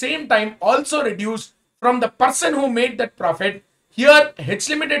 At the same time, also reduced from the person who made that profit. Here, H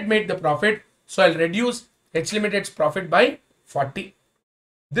Limited made the profit. So I'll reduce H Limited's profit by 40.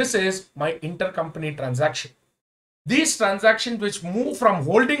 This is my intercompany transaction. These transactions which move from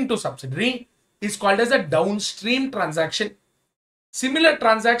holding to subsidiary is called as a downstream transaction. Similar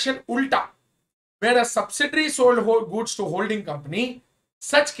transaction ulta, where a subsidiary sold goods to holding company,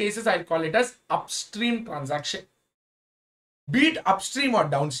 such cases I'll call it as upstream transaction. Be it upstream or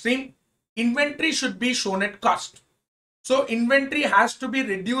downstream, inventory should be shown at cost. So inventory has to be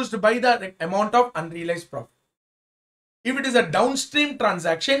reduced by the amount of unrealized profit. If it is a downstream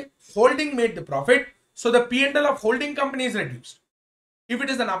transaction, holding made the profit, So the P&L of holding company is reduced. If it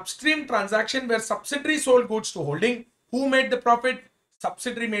is an upstream transaction where subsidiary sold goods to holding, who made the profit?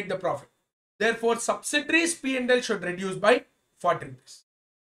 Subsidiary made the profit. Therefore, subsidiary's P&L should reduce by 40 rupees.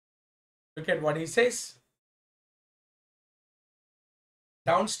 Look at what he says.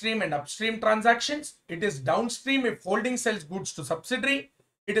 Downstream and upstream transactions. It is downstream if holding sells goods to subsidiary.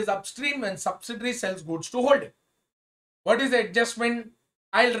 It is upstream when subsidiary sells goods to holding. What is the adjustment?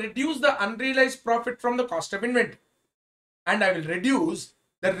 I'll reduce the unrealized profit from the cost of inventory. And I will reduce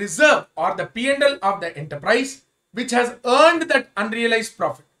the reserve or the P&L of the enterprise which has earned that unrealized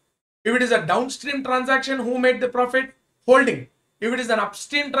profit. If it is a downstream transaction, who made the profit? Holding. If it is an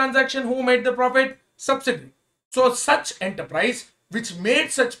upstream transaction, who made the profit? Subsidiary. So such enterprise which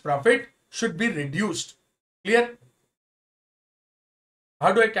made such profit should be reduced. Clear?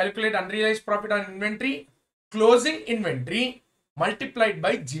 How do I calculate unrealized profit on inventory? Closing inventory multiplied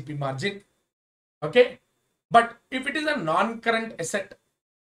by GP margin. Okay. But if it is a non-current asset,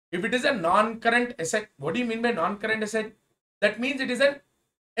 what do you mean by non-current asset? That means it is an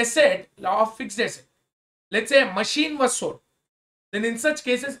asset of fixed asset. Let's say a machine was sold. Then in such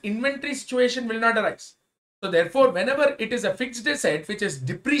cases, inventory situation will not arise. So therefore, whenever it is a fixed asset which is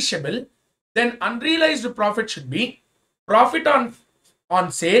depreciable, then unrealized profit should be profit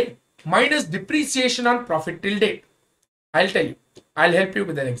on sale minus depreciation on profit till date. I'll tell you. I'll help you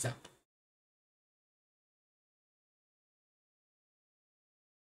with an example.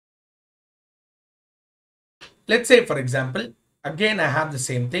 Let's say, for example, again, I have the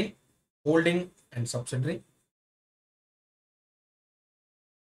same thing, holding and subsidiary.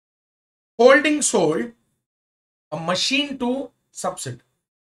 Holding sold a machine to subsidiary.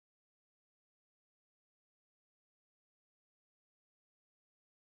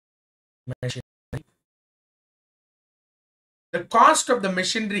 The cost of the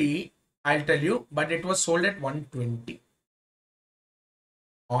machinery, I'll tell you, but it was sold at 120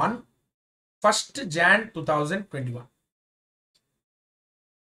 on 1st Jan 2021.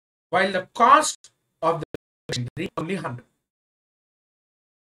 While the cost of the machinery only 100.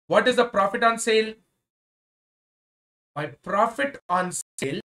 What is the profit on sale? My profit on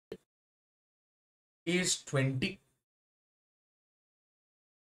sale is 20.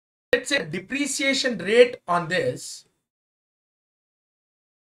 Let's say depreciation rate on this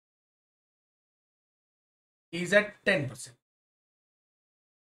is at 10%.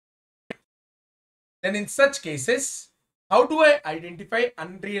 Then in such cases, how do I identify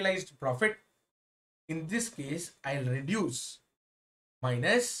unrealized profit? In this case, I'll reduce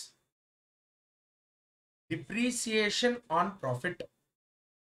minus depreciation on profit.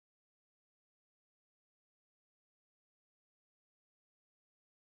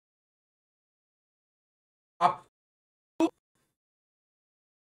 Up to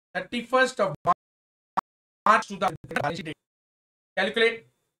 31st of March 2020. Calculate.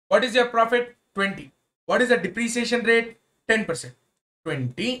 What is your profit? 20. What is the depreciation rate? 10%.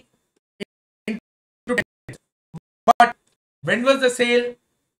 20 into 10. But when was the sale?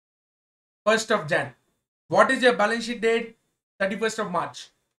 1st of Jan. What is your balance sheet date? 31st of March.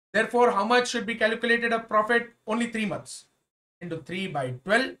 Therefore, how much should be calculated of profit? Only 3 months. Into 3 by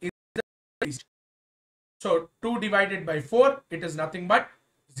 12 is the. So 2 divided by 4, it is nothing but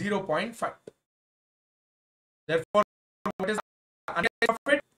 0.5. Therefore, what is unrealized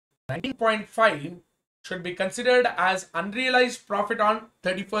profit? 19.5 should be considered as unrealized profit on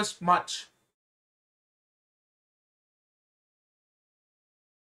 31st March.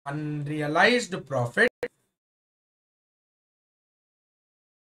 Unrealized profit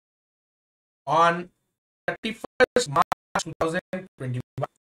on 31st March 2021.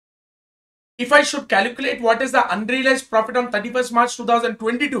 If I should calculate what is the unrealized profit on 31st March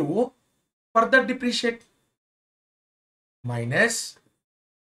 2022, further depreciate minus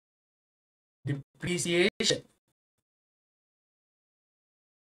depreciation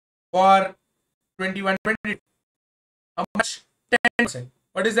for 21-22. How much? 10%.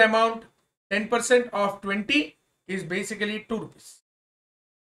 What is the amount? 10% of 20 is basically 2 rupees.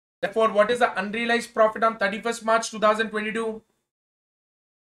 Therefore, what is the unrealized profit on 31st March 2022?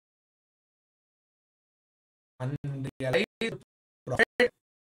 Unrealized profit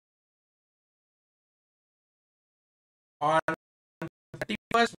on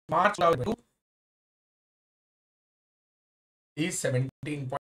 31st March 2022 is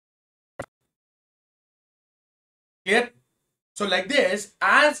 17. Clear? So like this,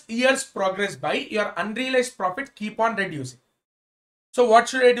 as years progress by, your unrealized profit keep on reducing. So what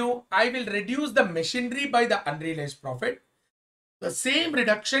should I do? I will reduce the machinery by the unrealized profit. The same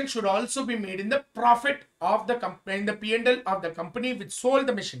reduction should also be made in the profit of the company, in the P&L of the company which sold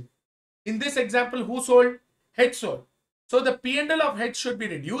the machine. In this example, who sold? H sold. So the P&L of H should be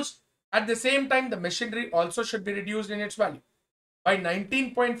reduced. At the same time, the machinery also should be reduced in its value by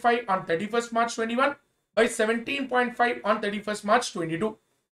 19.5 on 31st March 21, by 17.5 on 31st March 22.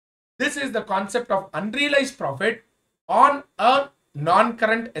 This is the concept of unrealized profit on a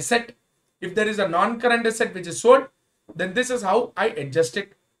non-current asset. If there is a non-current asset which is sold, then this is how I adjust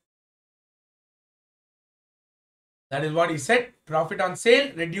it. That is what he said. Profit on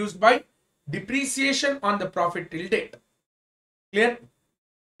sale reduced by depreciation on the profit till date. Clear?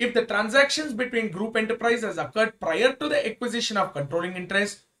 If the transactions between group enterprises occurred prior to the acquisition of controlling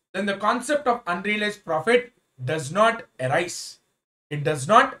interest, then the concept of unrealized profit does not arise. It does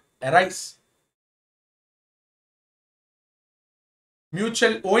not arise.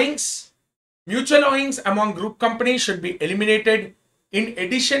 Mutual owings. Mutual owings among group companies should be eliminated in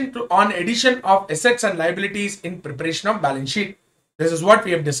addition to addition of assets and liabilities in preparation of balance sheet. This is what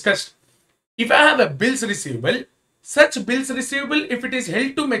we have discussed. If I have a bills receivable, such bills receivable, if it is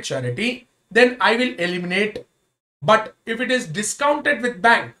held to maturity, then I will eliminate. But if it is discounted with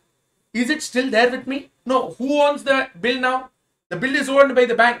bank, is it still there with me? No. Who owns the bill now? The bill is owned by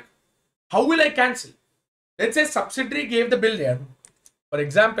the bank. How will I cancel? Let's say subsidiary gave the bill there. For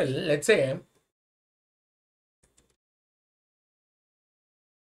example, let's say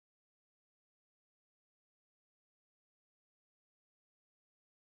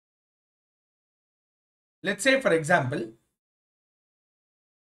for example,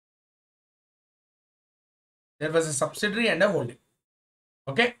 there was a subsidiary and a holding.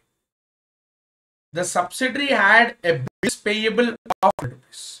 Okay. The subsidiary had a bills payable of 100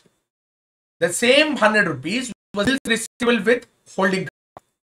 rupees. The same 100 rupees was bills receivable with holding company.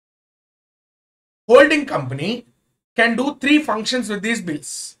 Holding company can do 3 functions with these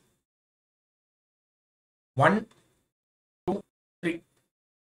bills. 1, 2, 3.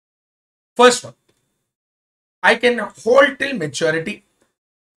 First one, I can hold till maturity.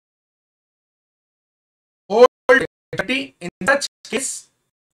 Hold maturity. In such case,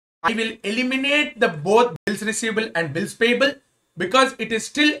 I will eliminate the both bills receivable and bills payable because it is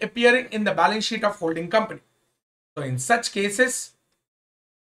still appearing in the balance sheet of holding company. So in such cases,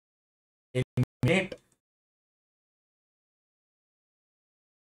 eliminate.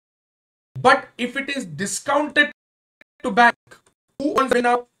 But if it is discounted to bank, who owns the bill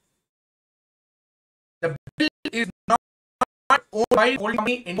now? The bill is not owned by holding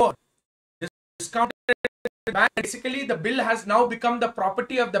company anymore. Discounted to bank, basically the bill has now become the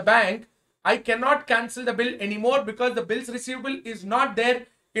property of the bank. I cannot cancel the bill anymore because the bills receivable is not there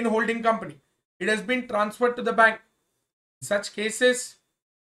in holding company. It has been transferred to the bank. In such cases,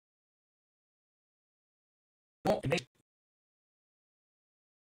 no.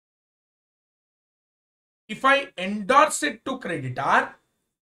 If I endorse it to creditor,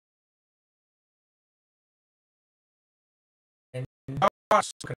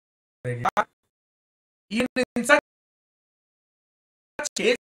 even in such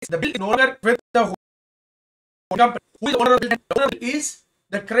case, the bill is no longer with the holding company. Who is the owner of the bill? The owner is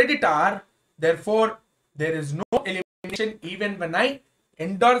the creditor. Therefore, there is no elimination even when I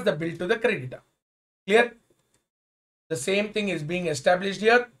endorse the bill to the creditor. Clear? The same thing is being established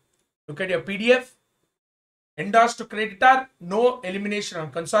here. Look at your PDF. Endorsed to creditor, no elimination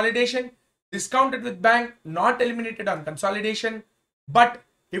on consolidation. Discounted with bank, not eliminated on consolidation. But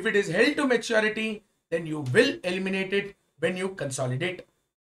if it is held to maturity, then you will eliminate it when you consolidate.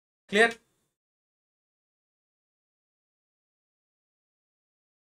 Clear?